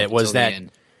part of it. Was that?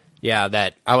 Yeah,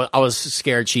 that I was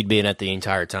scared she'd be in it the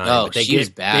entire time. Oh, she was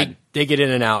bad. They get in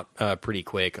and out pretty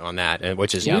quick on that,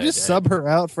 which is Can we just sub her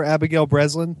out for Abigail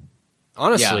Breslin?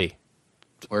 Honestly,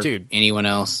 or dude, anyone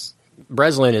else.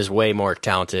 Breslin is way more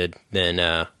talented than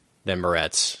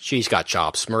Moretz. She's got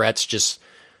chops. Moretz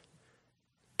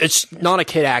it's not a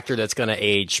kid actor that's going to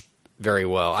age very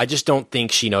well. I just don't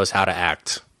think she knows how to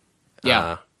act.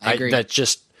 Yeah, I agree.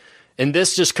 And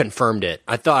this just confirmed it.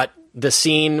 I thought the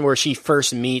scene where she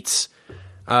first meets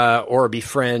or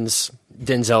befriends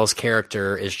Denzel's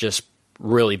character is just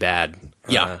really bad.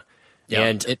 Yeah.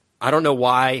 And I don't know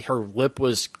why her lip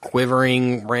was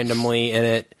quivering randomly in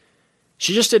it.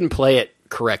 She just didn't play it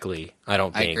correctly, I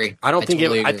don't think. I agree. I don't think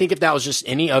totally I agree. think if that was just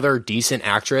any other decent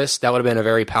actress, that would have been a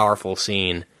very powerful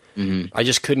scene. Mm-hmm. I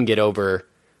just couldn't get over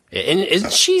it. And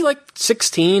isn't she like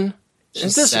 16?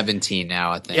 She's 17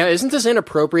 now, I think. Yeah, isn't this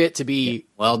inappropriate to be?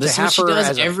 Well, this to is have what she her does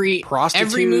as a every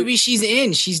prostitute? movie she's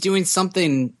in. She's doing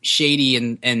something shady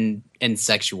and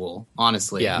sexual.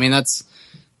 Honestly, Yeah. I mean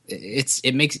it's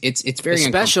very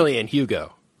Especially in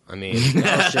Hugo. I mean,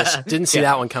 that was just didn't see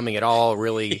that one coming at all.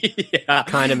 Really,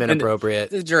 kind of inappropriate.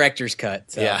 the director's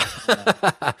cut. So. Yeah,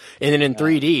 and then in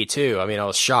 3D too. I mean, I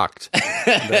was shocked.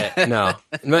 But no,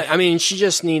 but, I mean, she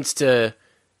just needs to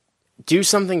do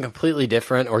something completely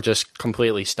different, or just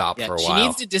completely stop for a she while.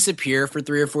 needs to disappear for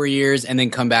 3 or 4 years and then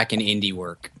come back in indie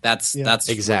work. That's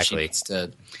exactly. where she needs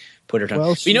to put her time.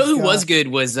 Well, But you know who she's was good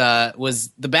was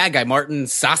the bad guy, Martin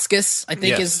Saskis, I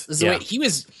think Yes. is the Yeah. way he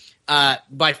was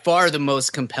by far the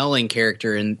most compelling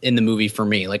character in the movie for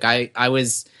me. Like I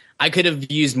could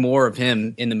have used more of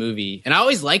him in the movie, and I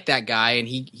always liked that guy. And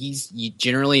he's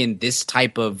generally in this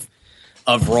type of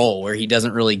role where he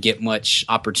doesn't really get much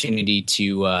opportunity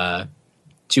to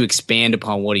expand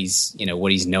upon what he's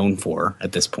known for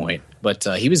at this point. But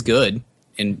he was good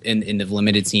in the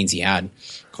limited scenes he had.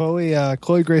 Chloe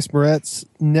Grace Moretz'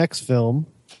 next film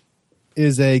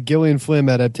is a Gillian Flynn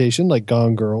adaptation, like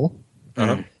Gone Girl,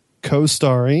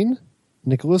 co-starring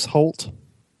Nicholas Hoult,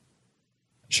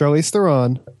 Charlize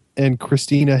Theron, and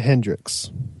Christina Hendricks.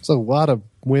 There's a lot of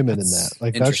women in that.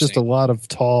 Like that's just a interesting. lot of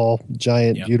tall,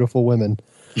 giant, beautiful women.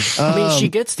 I mean, she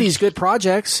gets these good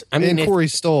projects. I mean, and if- Corey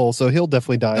Stoll, so he'll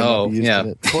definitely die. and Oh, not be used yeah. in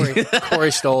it.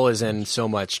 Corey Stoll is in so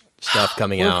much stuff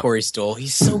coming Poor out. Corey Stoll,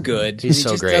 he's so good. He's he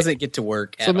so just great. doesn't get to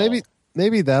work. So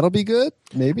maybe that'll be good.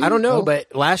 Maybe I don't know,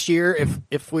 but last year,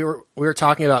 if we were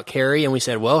talking about Carrie and we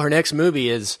said, well, her next movie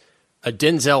is a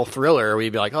Denzel thriller,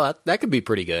 we'd be like, oh, that could be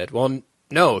pretty good. Well,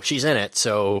 no, she's in it,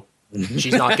 so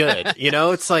she's not good. You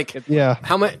know, it's like, Yeah.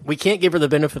 how much we can't give her the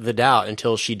benefit of the doubt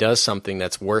until she does something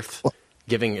that's worth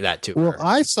giving that to Well, her.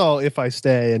 I saw If I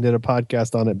Stay and did a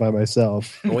podcast on it by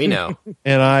myself, We know.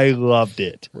 and I loved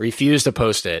it. Refuse to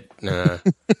post it.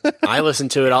 I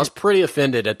listened to it. I was pretty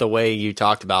offended at the way you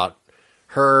talked about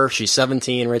her. She's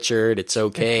 17, Richard. It's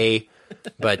okay.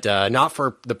 But not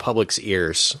for the public's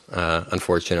ears,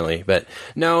 unfortunately. But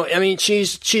no, I mean, she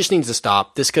just needs to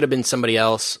stop. This could have been somebody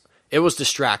else. It was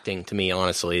distracting to me,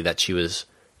 honestly, that she was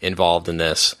involved in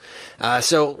this.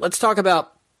 So let's talk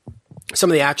about some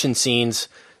of the action scenes.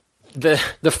 The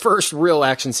first real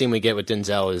action scene we get with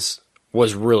Denzel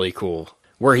was really cool,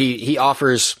 where he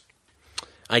offers,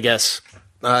 I guess,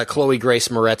 Chloe Grace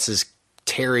Moretz's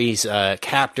Terry's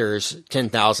captors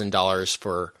 $10,000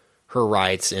 for her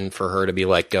rights and for her to be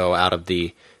let go out of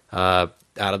the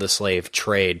slave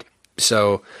trade.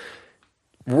 So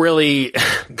really,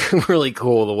 really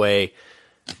cool the way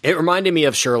it reminded me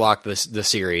of Sherlock the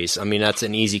series. I mean, that's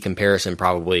an easy comparison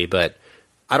probably, but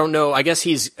I don't know. I guess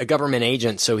he's a government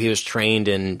agent, so he was trained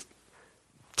in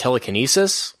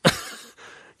telekinesis.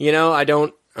 You know,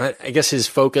 I guess his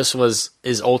focus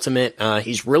is ultimate.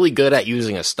 He's really good at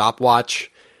using a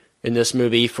stopwatch in this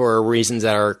movie for reasons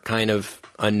that are kind of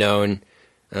unknown,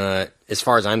 as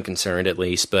far as I'm concerned, at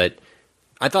least. But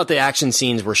I thought the action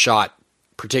scenes were shot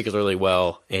particularly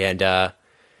well, and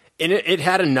it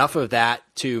had enough of that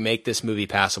to make this movie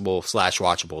passable /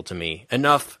 watchable to me.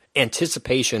 Enough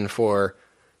anticipation for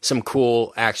some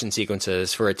cool action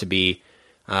sequences for it to be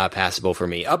passable for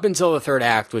me. Up until the third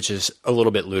act, which is a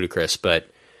little bit ludicrous. But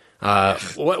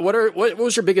what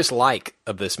was your biggest like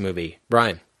of this movie,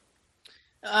 Brian?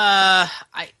 I'm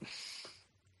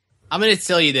going to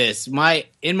tell you this.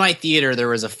 In my theater, there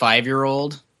was a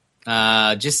 5-year-old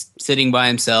just sitting by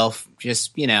himself,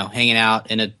 just, hanging out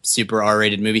in a super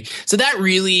R-rated movie. So that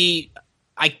really,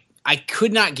 I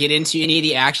could not get into any of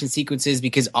the action sequences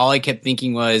because all I kept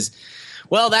thinking was,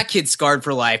 well, that kid's scarred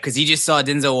for life because he just saw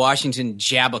Denzel Washington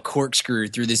jab a corkscrew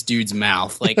through this dude's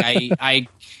mouth. Like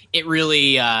it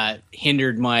really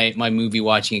hindered my movie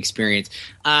watching experience.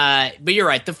 But you're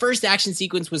right. The first action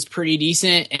sequence was pretty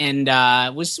decent and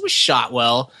was shot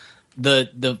well.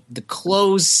 The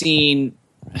close scene,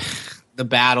 the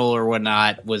battle or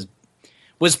whatnot was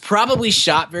probably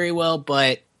shot very well.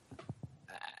 But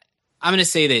I'm going to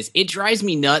say this: it drives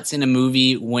me nuts in a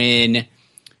movie when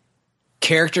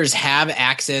characters have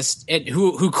access,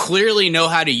 who clearly know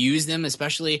how to use them,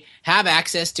 especially have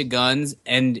access to guns,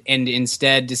 and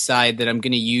instead decide that I'm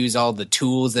going to use all the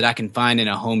tools that I can find in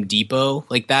a Home Depot.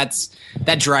 Like that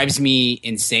drives me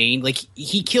insane. Like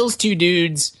he kills two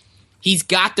dudes, he's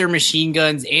got their machine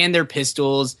guns and their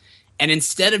pistols, and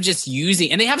instead of just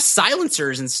using, and they have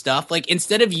silencers and stuff. Like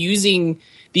instead of using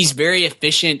these very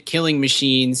efficient killing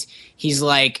machines, he's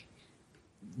like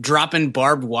dropping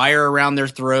barbed wire around their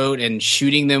throat and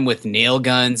shooting them with nail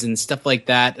guns and stuff like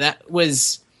that.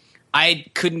 I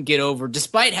couldn't get over,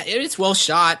 despite it's well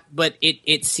shot, but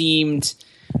it seemed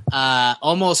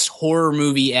almost horror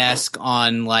movie-esque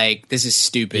on like, this is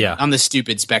stupid, on the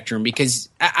stupid spectrum, because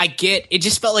I get, it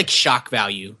just felt like shock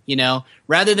value,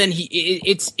 rather than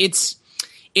it's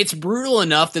brutal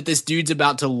enough that this dude's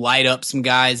about to light up some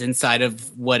guys inside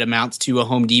of what amounts to a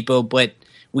Home Depot, but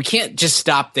we can't just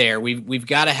stop there. We've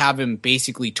got to have him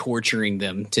basically torturing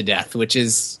them to death, which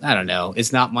is, I don't know,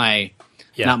 it's not my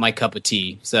cup of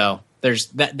tea. So there's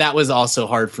that was also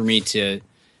hard for me to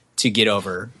get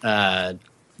over,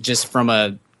 just from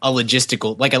a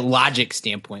logistical, like a logic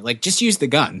standpoint. Like just use the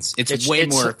guns. It's way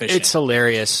more efficient. It's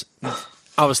hilarious.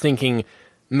 I was thinking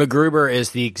MacGruber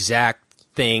is the exact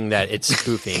thing that it's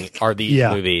spoofing are these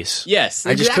movies. Yes,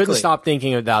 exactly. I just couldn't stop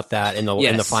thinking about that in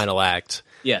the final act.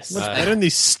 Yes. What's better than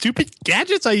these stupid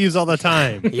gadgets I use all the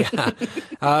time? Yeah.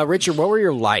 Richard, what were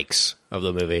your likes of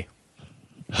the movie?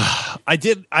 I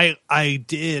did. I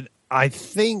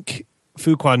think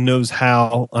Fuqua knows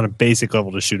how, on a basic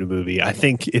level, to shoot a movie. I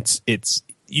think it's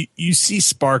you see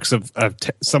sparks of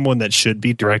someone that should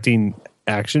be directing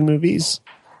action movies.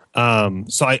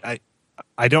 So I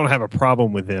don't have a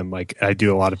problem with him like I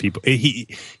do a lot of people.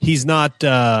 He's not.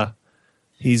 Oh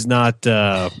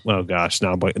gosh,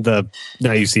 now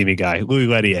you see me guy, Louis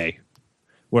Leterrier,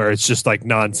 where it's just like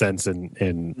nonsense and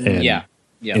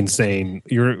insane.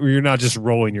 You're not just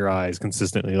rolling your eyes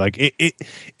consistently. Like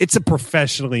it's a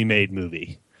professionally made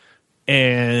movie,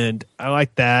 and I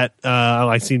like that. I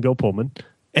like seeing Bill Pullman,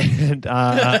 and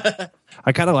I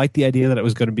kind of like the idea that it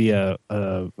was going to be a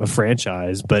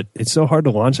franchise, but it's so hard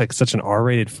to launch like such an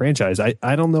R-rated franchise.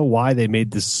 I don't know why they made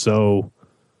this so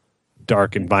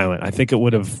dark and violent. I think it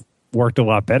would have worked a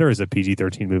lot better as a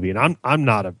PG-13 movie, and I'm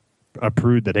not a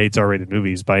prude that hates R-rated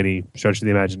movies by any stretch of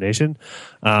the imagination,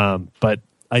 but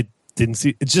I didn't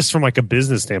see it's just from like a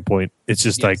business standpoint. It's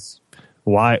just like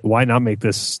why not make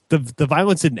this? The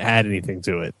violence didn't add anything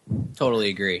to it. Totally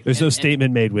agree. There's no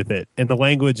statement made with it, and the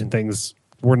language and things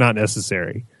were not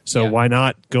necessary. So why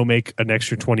not go make an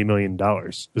extra $20 million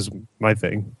is my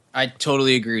thing. I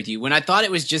totally agree with you. When I thought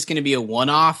it was just going to be a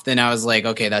one-off, then I was like,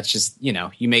 okay, that's just,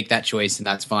 you make that choice and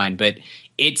that's fine. But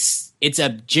it's a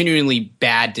genuinely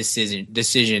bad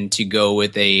decision to go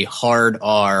with a hard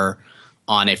R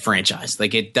on a franchise.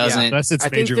 Like it doesn't. I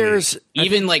think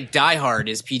even like Die Hard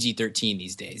is PG-13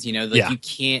 these days. You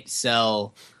can't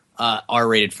sell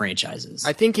R-rated franchises.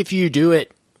 I think if you do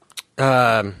it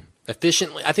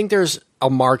efficiently, I think there's a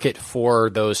market for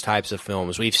those types of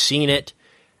films. We've seen it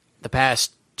the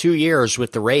past 2 years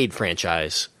with the Raid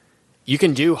franchise. You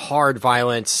can do hard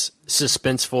violence,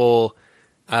 suspenseful,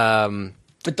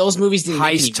 but those movies didn't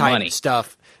make any money.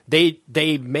 Stuff. They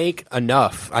make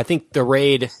enough. I think the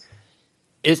Raid.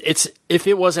 It's if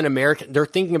it was an American, they're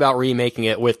thinking about remaking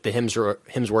it with the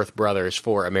Hemsworth brothers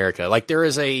for America. Like there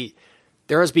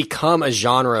has become a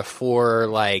genre for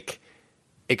like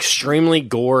extremely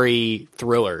gory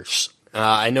thrillers.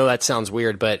 I know that sounds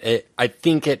weird, but I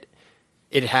think it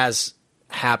has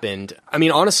happened. I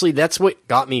mean, honestly, that's what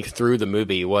got me through the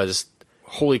movie was,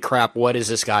 holy crap, what is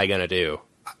this guy going to do?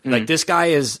 Like, this guy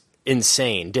is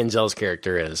insane. Denzel's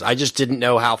character is. I just didn't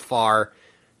know how far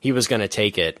he was going to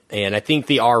take it. And I think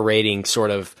the R rating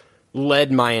sort of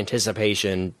led my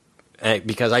anticipation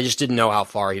because I just didn't know how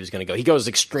far he was going to go. He goes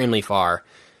extremely far,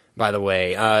 by the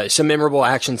way. Some memorable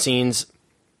action scenes.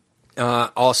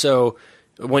 Also,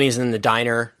 when he's in the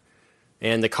diner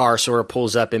and the car sort of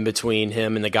pulls up in between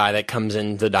him and the guy that comes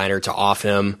in the diner to off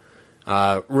him.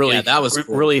 That was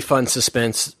cool. Really fun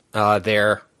suspense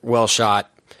there. Well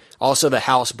shot. Also, the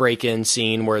house break-in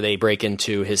scene where they break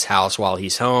into his house while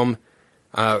he's home.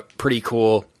 Pretty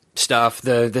cool stuff.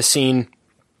 The scene,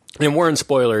 and we're in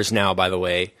spoilers now, by the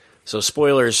way. So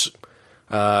spoilers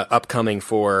upcoming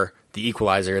for The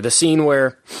Equalizer. The scene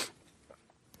where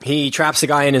he traps the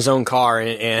guy in his own car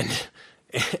and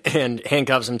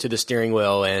handcuffs him to the steering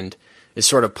wheel and is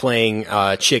sort of playing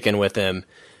chicken with him.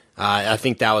 I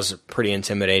think that was pretty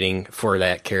intimidating for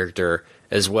that character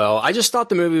as well. I just thought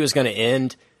the movie was going to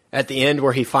end at the end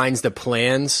where he finds the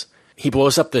plans. He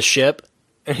blows up the ship,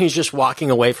 and he's just walking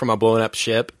away from a blown up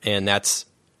ship, and that's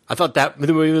I thought that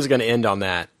the movie was going to end on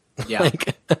that. Yeah.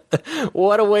 Like,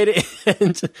 what a way to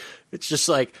end. It's just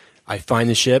like, I find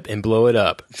the ship and blow it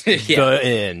up. The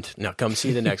end. Now come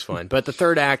see the next one. But the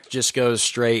third act just goes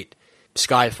straight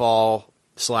Skyfall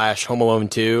 / Home Alone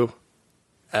 2.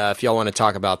 If y'all want to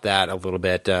talk about that a little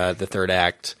bit, the third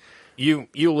act. You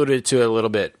alluded to it a little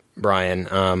bit, Brian.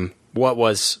 What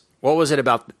was it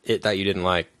about it that you didn't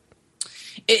like?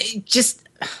 It just,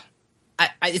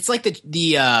 it's like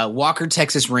the Walker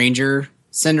Texas Ranger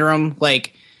syndrome.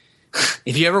 Like,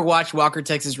 if you ever watch Walker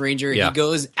Texas Ranger, he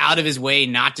goes out of his way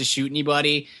not to shoot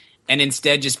anybody, and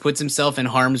instead just puts himself in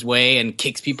harm's way and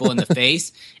kicks people in the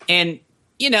face. And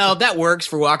that works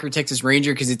for Walker Texas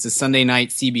Ranger because it's a Sunday night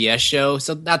CBS show,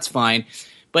 so that's fine.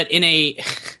 But in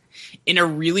a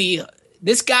really,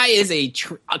 this guy is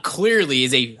clearly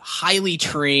is a highly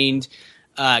trained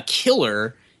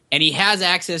killer, and he has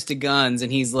access to guns,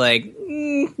 and he's like,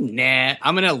 nah,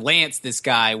 I'm going to lance this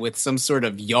guy with some sort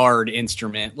of yard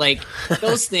instrument. Like,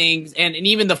 those things, and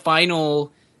even the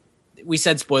final, we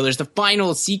said spoilers, the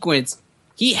final sequence,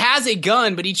 he has a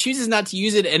gun, but he chooses not to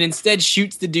use it and instead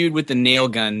shoots the dude with the nail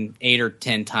gun 8 or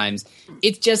 10 times.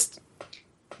 It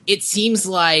seems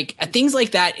like things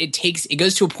like that, it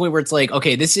goes to a point where it's like,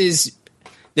 okay, this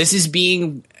is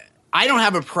being, I don't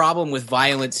have a problem with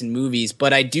violence in movies,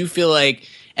 but I do feel like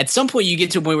at some point you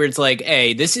get to a point where it's like,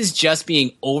 hey, this is just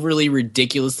being overly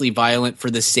ridiculously violent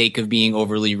for the sake of being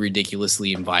overly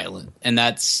ridiculously violent. And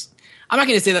I'm not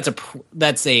going to say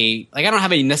that's a I don't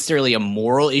have necessarily a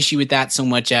moral issue with that so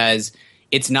much as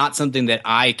it's not something that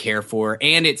I care for.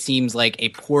 And it seems like a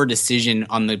poor decision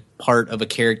on the part of a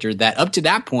character that up to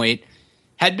that point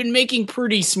had been making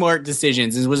pretty smart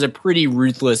decisions and was a pretty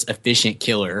ruthless, efficient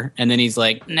killer. And then he's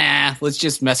like, nah, let's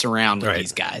just mess around with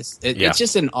these guys. It's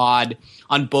just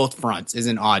on both fronts, is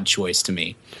an odd choice to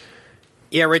me.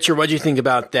 Yeah, Richard, what do you think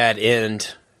about that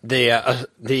end?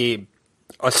 The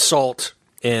assault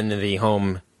in the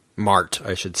home mart,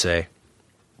 I should say.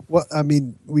 Well, I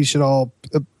mean, we should all,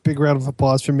 a big round of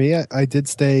applause for me. I did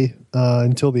stay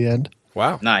until the end.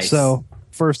 Wow. Nice. So,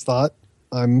 first thought,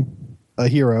 I'm a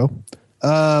hero.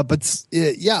 But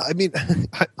yeah, I mean,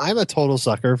 I'm a total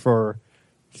sucker for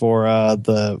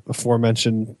the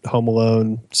aforementioned Home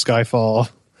Alone, Skyfall,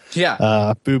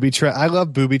 booby trap. I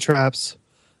love booby traps,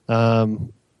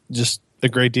 just a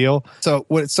great deal. So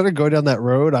when it started going down that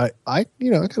road, I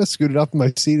kind of scooted up in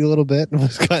my seat a little bit and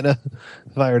was kind of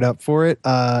fired up for it.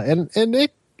 And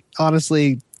it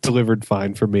honestly delivered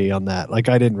fine for me on that. Like,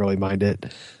 I didn't really mind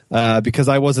it. Because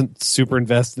I wasn't super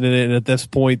invested in it, and at this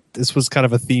point, this was kind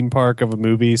of a theme park of a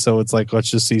movie, so it's like,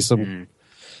 let's just see some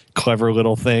clever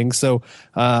little things. So,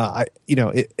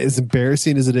 as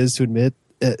embarrassing as it is to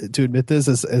admit this,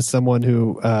 as someone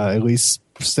who at least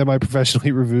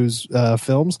semi-professionally reviews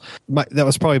films, that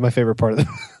was probably my favorite part of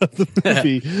the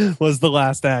movie was the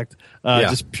last act,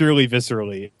 just purely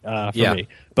viscerally for me.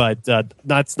 But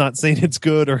that's not saying it's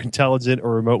good or intelligent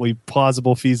or remotely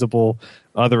plausible, feasible,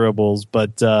 otherables,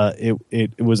 but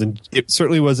it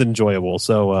certainly was enjoyable.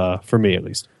 So for me, at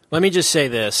least. Let me just say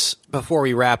this before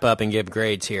we wrap up and give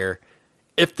grades here.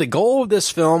 If the goal of this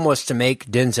film was to make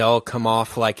Denzel come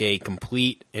off like a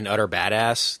complete and utter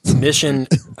badass, mission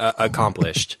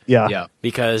accomplished. Yeah.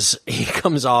 Because he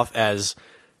comes off as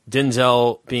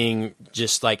Denzel being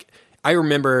just like, I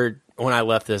remember when I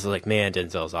left this, I was like, man,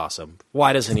 Denzel's awesome.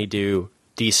 Why doesn't he do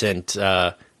decent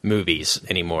movies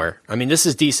anymore? I mean, this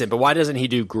is decent, but why doesn't he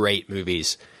do great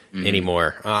movies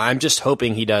anymore? I'm just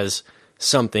hoping he does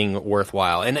something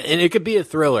worthwhile. And it could be a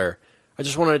thriller. I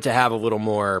just wanted it to have a little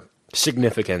more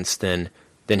significance than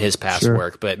his past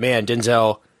work. But man,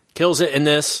 Denzel kills it in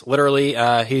this. Literally,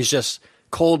 he's just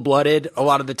cold-blooded a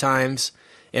lot of the times,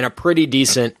 and a pretty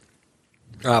decent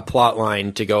plot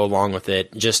line to go along with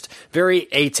it. Just very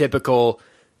atypical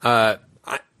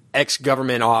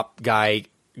ex-government op guy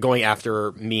going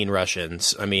after mean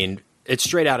Russians. I mean, it's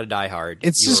straight out of Die Hard.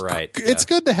 It's right. It's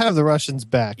good to have the Russians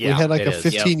back. Yeah, we had like a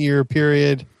 15-year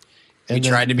period. We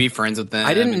tried to be friends with them.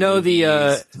 I didn't know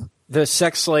the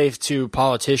sex slave to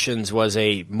politicians was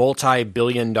a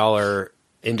multi-billion-dollar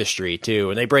industry too,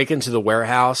 and they break into the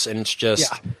warehouse, and it's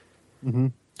just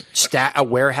a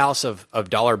warehouse of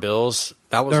dollar bills.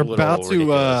 That was they're a little about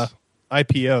ridiculous. to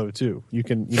IPO too. You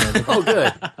can, Oh,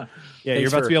 good. Yeah, you're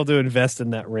about to be able to invest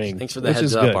in that ring. Thanks for the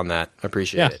heads up on that. I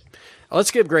appreciate it.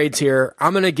 Let's give grades here.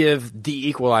 I'm going to give The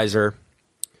Equalizer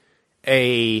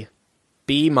a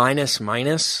B minus.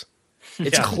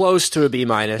 It's close to a B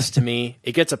minus to me.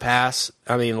 It gets a pass.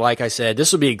 I mean, like I said,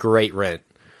 this would be a great rent.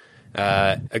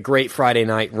 A great Friday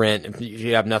night rent if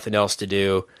you have nothing else to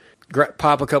do.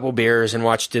 Pop a couple beers and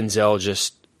watch Denzel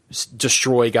just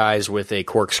destroy guys with a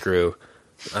corkscrew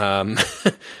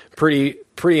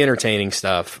Pretty entertaining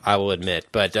stuff, I will admit,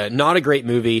 but not a great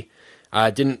movie.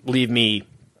 Didn't leave me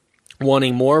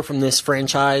wanting more from this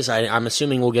franchise. I'm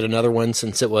assuming we'll get another one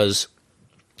since it was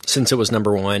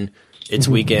number one. It's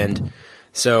weekend.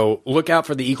 So look out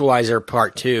for the Equalizer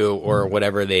Part 2 or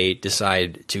whatever they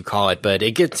decide to call it. But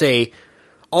it gets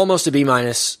almost a B-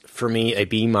 for me, a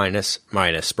B-.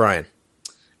 Brian.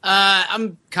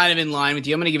 I'm kind of in line with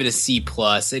you. I'm going to give it a C+.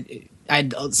 I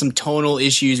had some tonal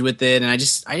issues with it, and I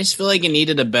just feel like it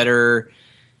needed a better.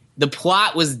 The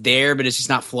plot was there, but it's just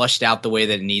not flushed out the way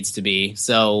that it needs to be.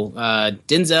 So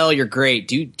Denzel, you're great.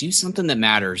 Do something that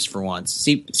matters for once.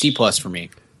 C+ for me.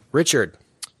 Richard.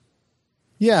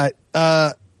 Yeah,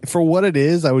 for what it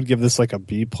is, I would give this like a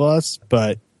B+,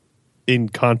 but in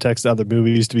context to other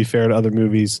movies, to be fair to other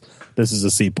movies, this is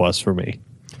a C+ for me.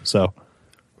 So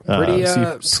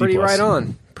pretty right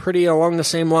on. Pretty along the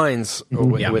same lines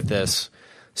with this.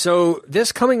 So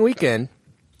this coming weekend,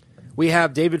 we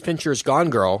have David Fincher's Gone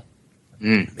Girl,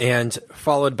 and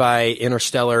followed by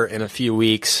Interstellar in a few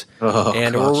weeks.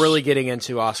 We're really getting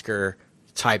into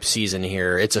Oscar-type season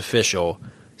here. It's official.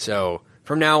 So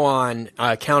from now on,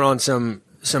 count on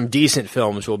some decent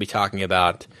films we'll be talking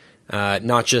about,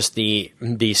 not just the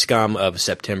scum of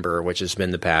September, which has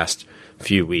been the past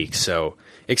few weeks. So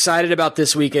excited about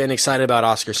this weekend, excited about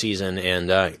Oscar season,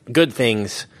 and good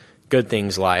things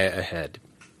lie ahead.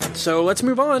 So let's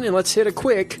move on and let's hit a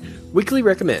quick Weekly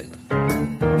Recommend.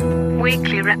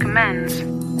 Weekly Recommend.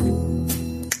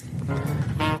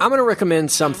 I'm going to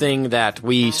recommend something that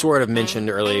we sort of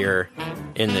mentioned earlier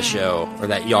in the show, or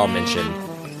that y'all mentioned.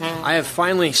 I have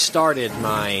finally started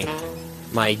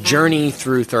my journey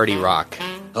through 30 Rock.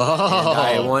 And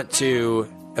I want to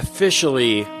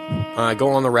officially go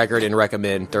on the record and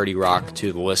recommend 30 Rock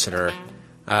to the listener.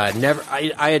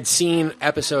 I had seen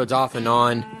episodes off and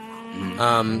on,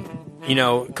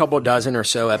 a couple dozen or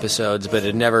so episodes, but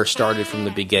it never started from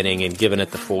the beginning and given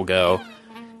it the full go.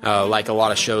 Like a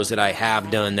lot of shows that I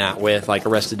have done that with, like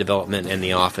Arrested Development and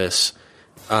The Office,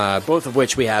 both of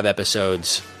which we have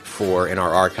episodes for in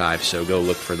our archive, so go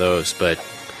look for those. But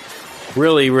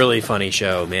really, really funny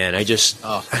show, man.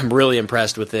 I'm really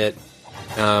impressed with it.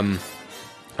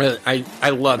 I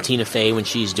love Tina Fey when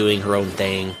she's doing her own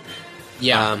thing.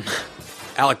 Yeah.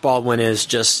 Alec Baldwin is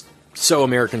just so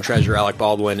American Treasure Alec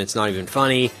Baldwin. It's not even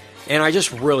funny. And I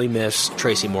just really miss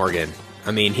Tracy Morgan.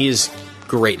 I mean, he's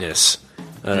greatness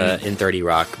in 30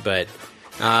 Rock. But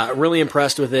really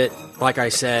impressed with it, like I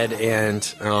said. And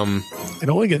it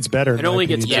only gets better. It only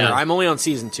gets better. I'm only on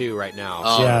season 2 right now.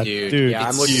 Oh, yeah, dude. Yeah,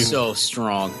 it's I'm looking so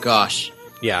strong. Gosh.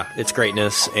 Yeah, it's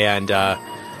greatness. And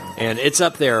it's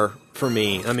up there for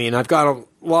me. I mean, I've got a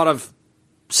lot of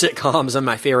sitcoms on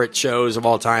my favorite shows of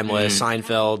all time list.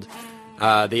 Seinfeld,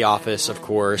 The Office, of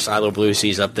course. I Love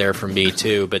Lucy's up there for me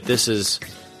too. But this is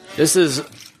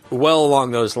well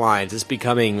along those lines. It's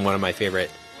becoming one of my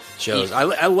favorite shows.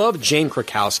 I love Jane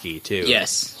Krakowski too.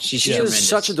 Yes, she's She is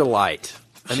such a delight.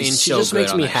 I mean, she so just good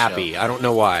makes on me that happy. show. I don't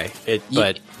know why.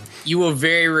 But you will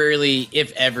very rarely,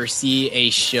 if ever, see a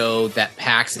show that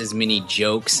packs as many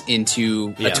jokes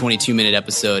into a 22-minute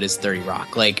episode as 30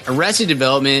 Rock. Like, Arrested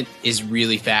Development is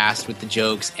really fast with the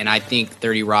jokes, and I think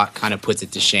 30 Rock kind of puts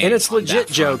it to shame. And it's on legit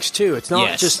that jokes front. too. It's not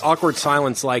Yes. just awkward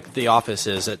silence like The Office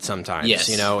is at sometimes. Yes.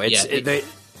 You know, Yeah.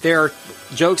 there are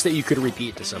jokes that you could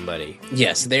repeat to somebody.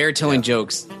 Yes, they're telling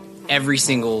jokes every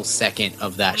single second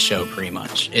of that show, pretty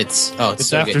much. It's so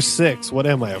after good. 6. What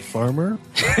am I, a farmer?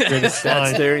 Greatest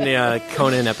That's line. during the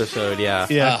Conan episode. Yeah.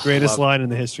 Yeah, greatest line in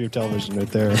the history of television,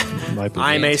 right there. in my opinion.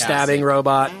 I'm a Fantastic. stabbing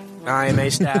robot. I'm a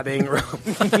stabbing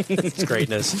robot. It's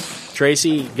greatness.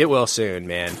 Tracy, get well soon,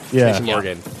 man. Yeah. Tracy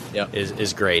Morgan Yeah.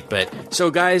 is great. But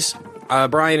so, guys,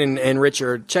 Brian and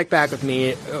Richard, check back with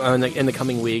me in the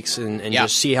coming weeks and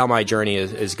just see how my journey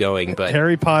is going. But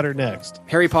Harry Potter next.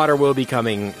 Harry Potter will be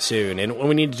coming soon, and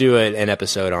we need to do an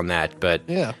episode on that. But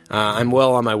Yeah. I'm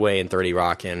well on my way in 30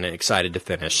 Rock and excited to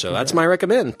finish. So that's my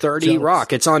recommend, 30 Jealous.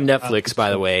 Rock. It's on Netflix, by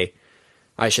the way,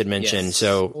 I should mention. Yes.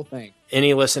 So Whole thing.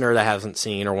 any listener that hasn't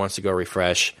seen or wants to go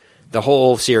refresh, the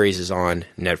whole series is on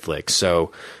Netflix.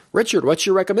 So, Richard, what's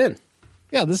your recommend?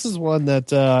 Yeah, this is one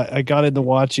that I got into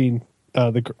watching.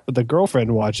 The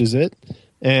girlfriend watches it,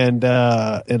 and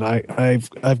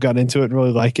I've gotten into it and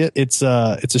really like it. It's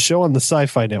a show on the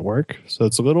Sci-Fi Network, so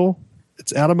it's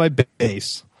out of my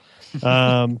base.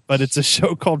 But it's a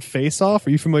show called Face Off. Are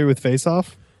you familiar with Face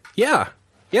Off? Yeah.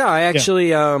 I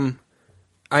actually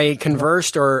I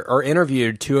conversed or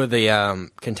interviewed 2 of the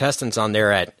contestants on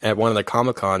there at one of the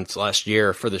Comic-Cons last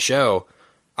year for the show.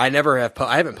 I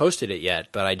haven't posted it yet,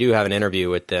 but I do have an interview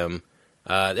with them.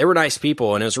 They were nice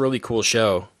people, and it was a really cool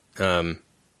show.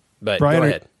 But Brian, go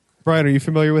ahead. Brian, are you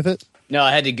familiar with it? No,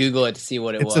 I had to Google it to see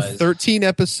what it It's was. a 13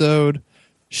 episode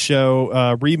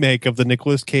show remake of the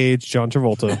Nicolas Cage John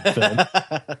Travolta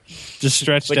film. Just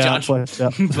stretched But out. John- fleshed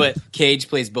out. But Cage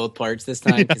plays both parts this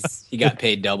time because he got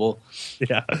paid double.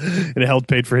 Yeah, and it helped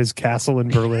paid for his castle in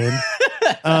Berlin.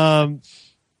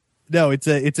 No,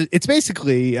 it's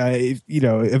basically a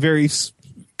very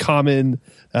common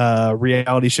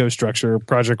reality show structure.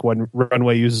 Project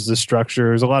Runway uses this structure.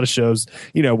 There's a lot of shows,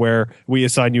 where we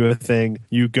assign you a thing,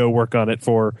 you go work on it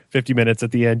for 50 minutes.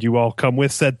 At the end, you all come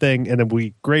with said thing, and then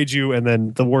we grade you, and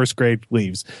then the worst grade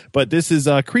leaves. But this is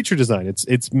creature design.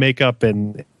 It's makeup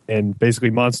and basically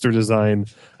monster design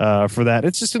for that.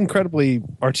 It's just an incredibly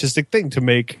artistic thing to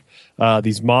make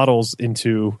these models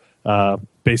into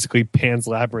basically Pan's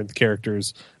Labyrinth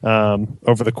characters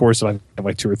over the course of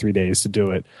like 2 or 3 days to do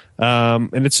it.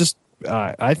 And it's just,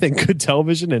 I think, good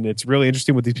television, and it's really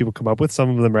interesting what these people come up with. Some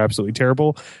of them are absolutely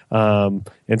terrible, and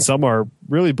some are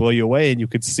really blow you away, and you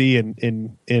could see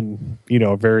in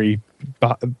a very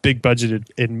big budgeted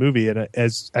in movie. And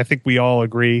as I think we all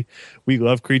agree, we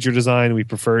love creature design. We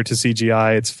prefer it to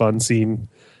CGI. It's fun seeing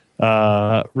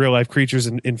real life creatures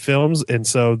in films, and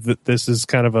so this is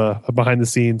kind of a behind the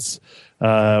scenes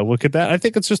look at that. I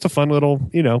think it's just a fun little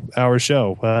hour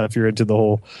show if you're into the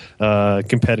whole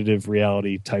competitive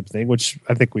reality type thing, which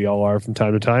I think we all are from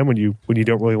time to time when you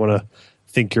don't really want to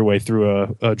think your way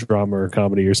through a drama or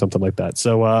comedy or something like that.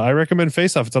 So I recommend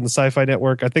Face Off. It's on the Sci-Fi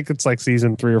Network. I think it's like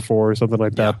season 3 or 4 or something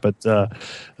like that, but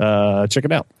check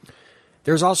it out.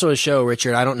 There's also a show,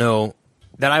 Richard, I don't know,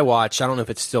 that I watched. I don't know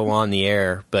if it's still on the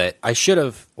air, but I should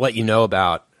have let you know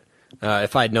about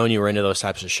if I'd known you were into those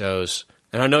types of shows.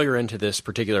 And I know you're into this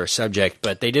particular subject,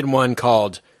 but they did one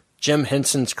called Jim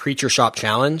Henson's Creature Shop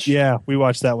Challenge. Yeah, we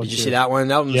watched that one. Did you see that one?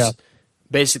 That one was Yeah.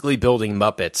 basically building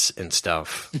Muppets and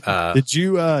stuff. Did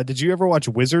you ever watch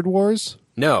Wizard Wars?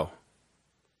 No.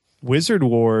 Wizard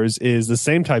Wars is the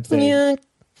same type thing. Yeah.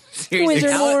 Seriously,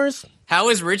 Wizard Wars. how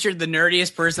is Richard the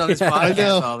nerdiest person on this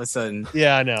podcast all of a sudden?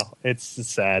 Yeah, I know. It's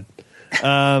sad.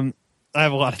 I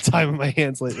have a lot of time on my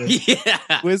hands lately.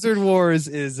 Yeah. Wizard Wars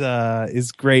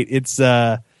is great. It's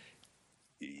I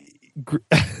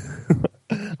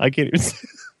can't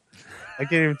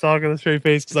even talk on a straight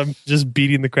face because I'm just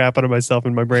beating the crap out of myself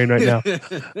in my brain right now.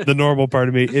 The normal part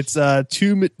of me. It's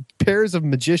two pairs of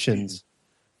magicians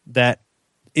that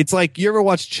it's like, you ever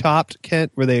watch Chopped,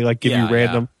 Kent, where they like give you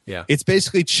random? Yeah. It's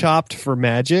basically Chopped for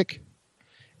magic,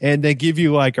 and they give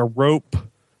you like a rope,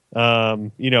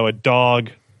 a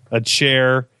dog, a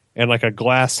chair, and like a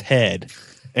glass head,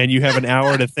 and you have an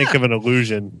hour to think of an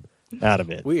illusion out of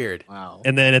it. Weird. Wow.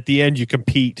 And then at the end you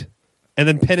compete, and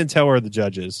then Penn and Teller are the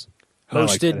judges. I like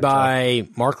Penn Hosted and by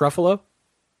Mark Ruffalo? Teller.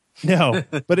 No,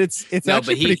 but it's No,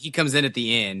 actually but he comes in at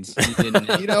the end. He didn't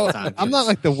have time I'm to- not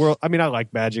like the world. I mean, I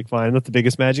like Magic fine. I'm not the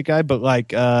biggest Magic guy, but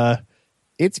like,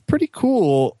 it's pretty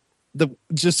cool.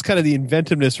 Just kind of the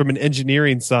inventiveness from an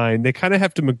engineering side. They kind of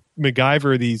have to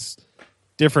MacGyver these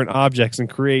different objects and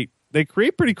create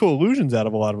pretty cool illusions out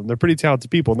of a lot of them. They're pretty talented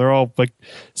people, and they're all like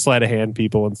sleight of hand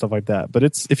people and stuff like that. But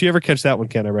if you ever catch that one,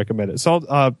 Ken, I recommend it. So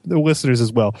the listeners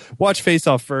as well, watch Face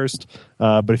Off first.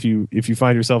 But if you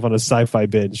find yourself on a sci-fi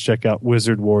binge, check out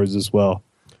Wizard Wars as well.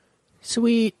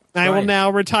 Sweet. I will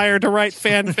now retire to write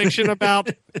fan fiction about.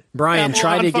 Brian,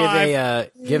 try to Babylon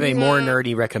give a more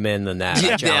nerdy recommend than that.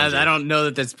 Yeah, challenge you. I don't know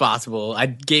that that's possible. I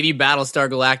gave you Battlestar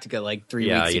Galactica like 3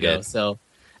 Yeah, weeks you ago. did. So,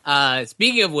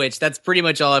 speaking of which, that's pretty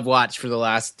much all I've watched for the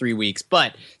last 3 weeks.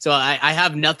 But so I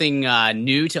have nothing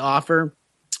new to offer.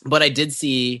 But I did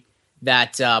see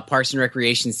that Parks and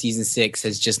Recreation season 6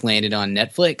 has just landed on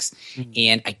Netflix,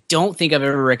 and I don't think I've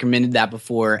ever recommended that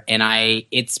before. And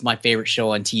it's my favorite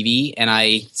show on TV, and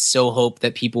I so hope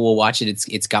that people will watch it.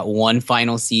 It's got one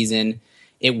final season.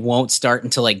 It won't start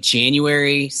until like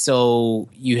January, so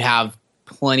you have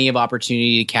plenty of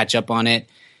opportunity to catch up on it.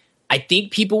 I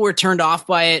think people were turned off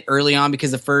by it early on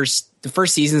because the first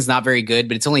season is not very good,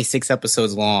 but it's only 6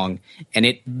 episodes long, and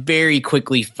it very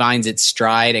quickly finds its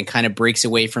stride and kind of breaks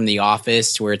away from The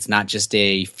Office, where it's not just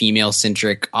a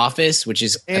female-centric office, which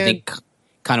is, I think,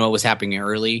 kind of what was happening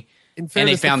early. In And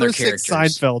fairness, they found the their first 6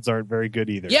 characters. Seinfelds aren't very good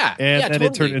either. Yeah, and yeah, then it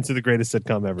totally. turned into the greatest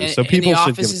sitcom ever. And, So and people The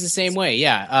should Office give is the same way,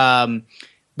 yeah.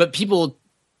 But people,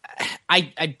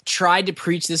 I tried to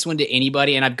preach this one to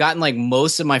anybody, and I've gotten like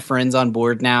most of my friends on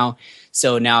board now.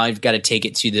 So now I've got to take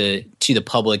it to the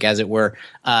public, as it were.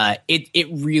 It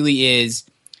really is.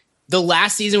 The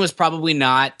last season was probably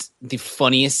not the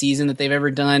funniest season that they've ever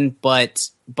done, but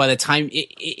by the time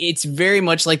it's very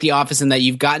much like The Office in that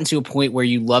you've gotten to a point where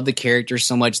you love the characters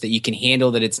so much that you can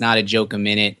handle that it's not a joke a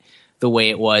minute. the way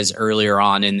it was earlier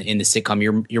on in the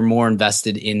sitcom. You're more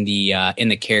invested in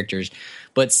the characters.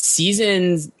 But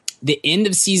the end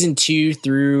of season 2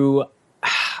 through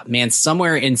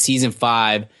somewhere in season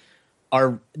 5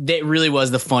 that really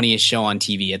was the funniest show on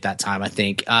TV at that time, I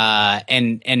think.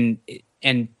 And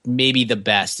maybe the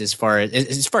best as far as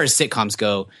sitcoms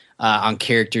go on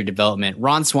character development.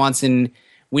 Ron Swanson,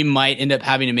 we might end up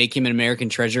having to make him an American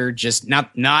treasure. Just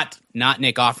not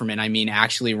Nick Offerman. I mean,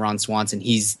 actually Ron Swanson.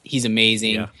 He's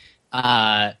amazing.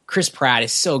 Yeah. Chris Pratt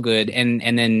is so good, and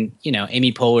then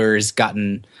Amy Poehler's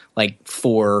gotten like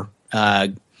 4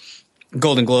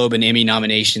 Golden Globe and Emmy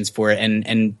nominations for it,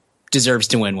 and deserves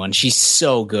to win one. She's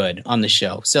so good on the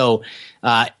show. So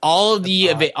all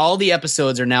the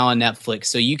episodes are now on Netflix,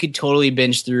 so you could totally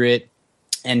binge through it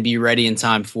and be ready in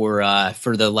time for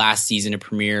the last season to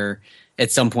premiere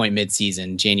at some point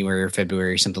mid-season, January or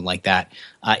February or something like that.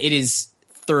 It is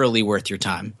thoroughly worth your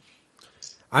time.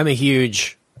 I'm a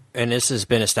huge, and this has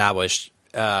been established,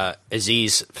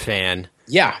 Aziz fan.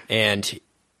 Yeah. And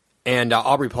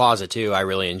Aubrey Plaza too, I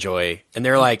really enjoy. And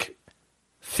they're like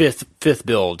fifth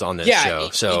build on this show.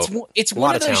 So it's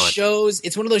one of those shows.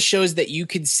 It's one of those shows that you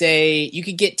could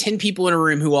get 10 people in a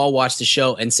room who all watch the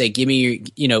show and say, "Give me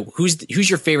who's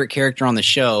your favorite character on the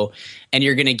show," and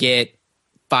you're gonna get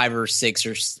 5 or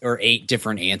 6 or 8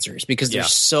 different answers because they're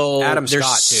so Adam Scott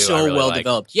too, so really well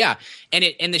developed. Yeah,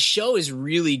 and the show is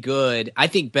really good. I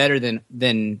think better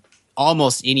than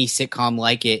almost any sitcom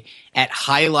like it at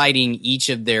highlighting each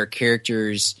of their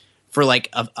characters for like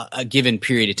a given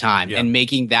period of time and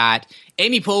making that.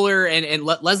 Amy Poehler and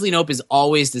Leslie Knope is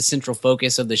always the central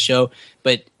focus of the show,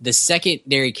 but the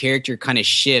secondary character kind of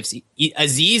shifts.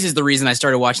 Aziz is the reason I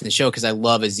started watching the show because I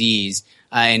love Aziz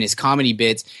and his comedy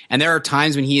bits. And there are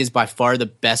times when he is by far the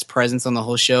best presence on the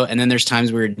whole show, and then there's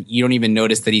times where you don't even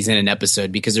notice that he's in an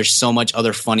episode because there's so much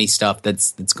other funny stuff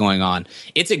that's going on.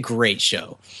 It's a great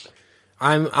show.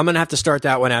 I'm gonna have to start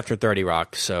that one after 30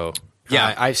 Rock. So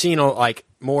yeah, I've seen like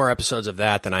more episodes of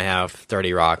that than I have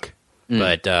 30 Rock,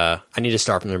 but I need to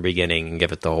start from the beginning and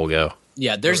give it the whole go.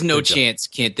 Yeah, there's no chance,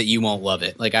 Kent, that you won't love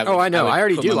it. Like, I know, I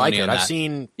already do like it. I've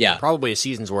seen probably a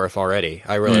season's worth already.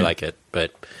 I really like it.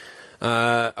 But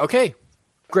okay,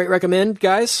 great recommend,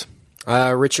 guys.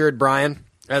 Richard, Brian,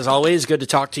 as always, good to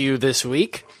talk to you this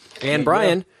week. And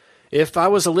Brian, if I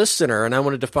was a listener and I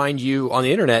wanted to find you on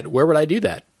the internet, where would I do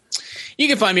that? You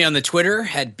can find me on the Twitter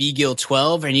at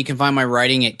bgill12, and you can find my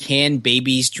writing at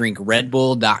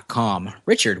canbabiesdrinkredbull.com.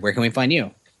 Richard, where can we find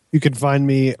you? You can find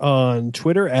me on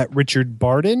Twitter at Richard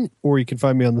Barden, or you can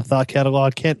find me on the Thought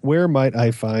Catalog. Kent, where might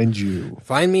I find you?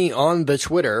 Find me on the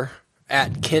Twitter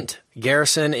at Kent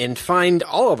Garrison, and find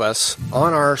all of us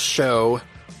on our show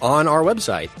on our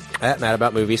website at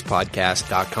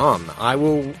madaboutmoviespodcast.com. I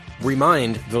will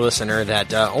remind the listener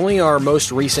that only our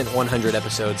most recent 100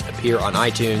 episodes appear on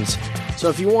iTunes. So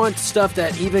if you want stuff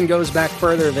that even goes back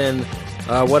further than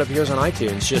what appears on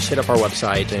iTunes, just hit up our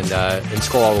website and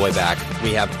scroll all the way back.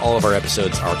 We have all of our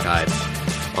episodes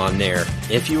archived on there.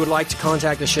 If you would like to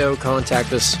contact the show,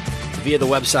 contact us via the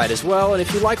website as well. And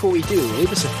if you like what we do,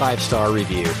 leave us a 5-star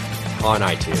review on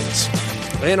iTunes.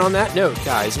 And on that note,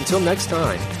 guys, until next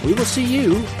time, we will see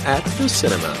you at the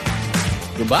cinema.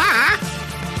 Goodbye.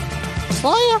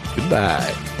 Bye.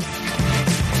 Goodbye.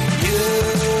 You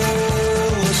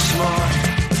were smart.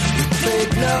 You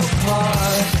played no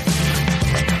part.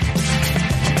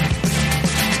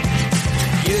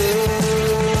 You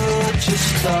just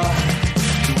thought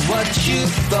what you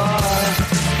thought.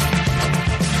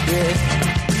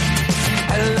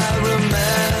 Yeah. And I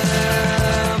remember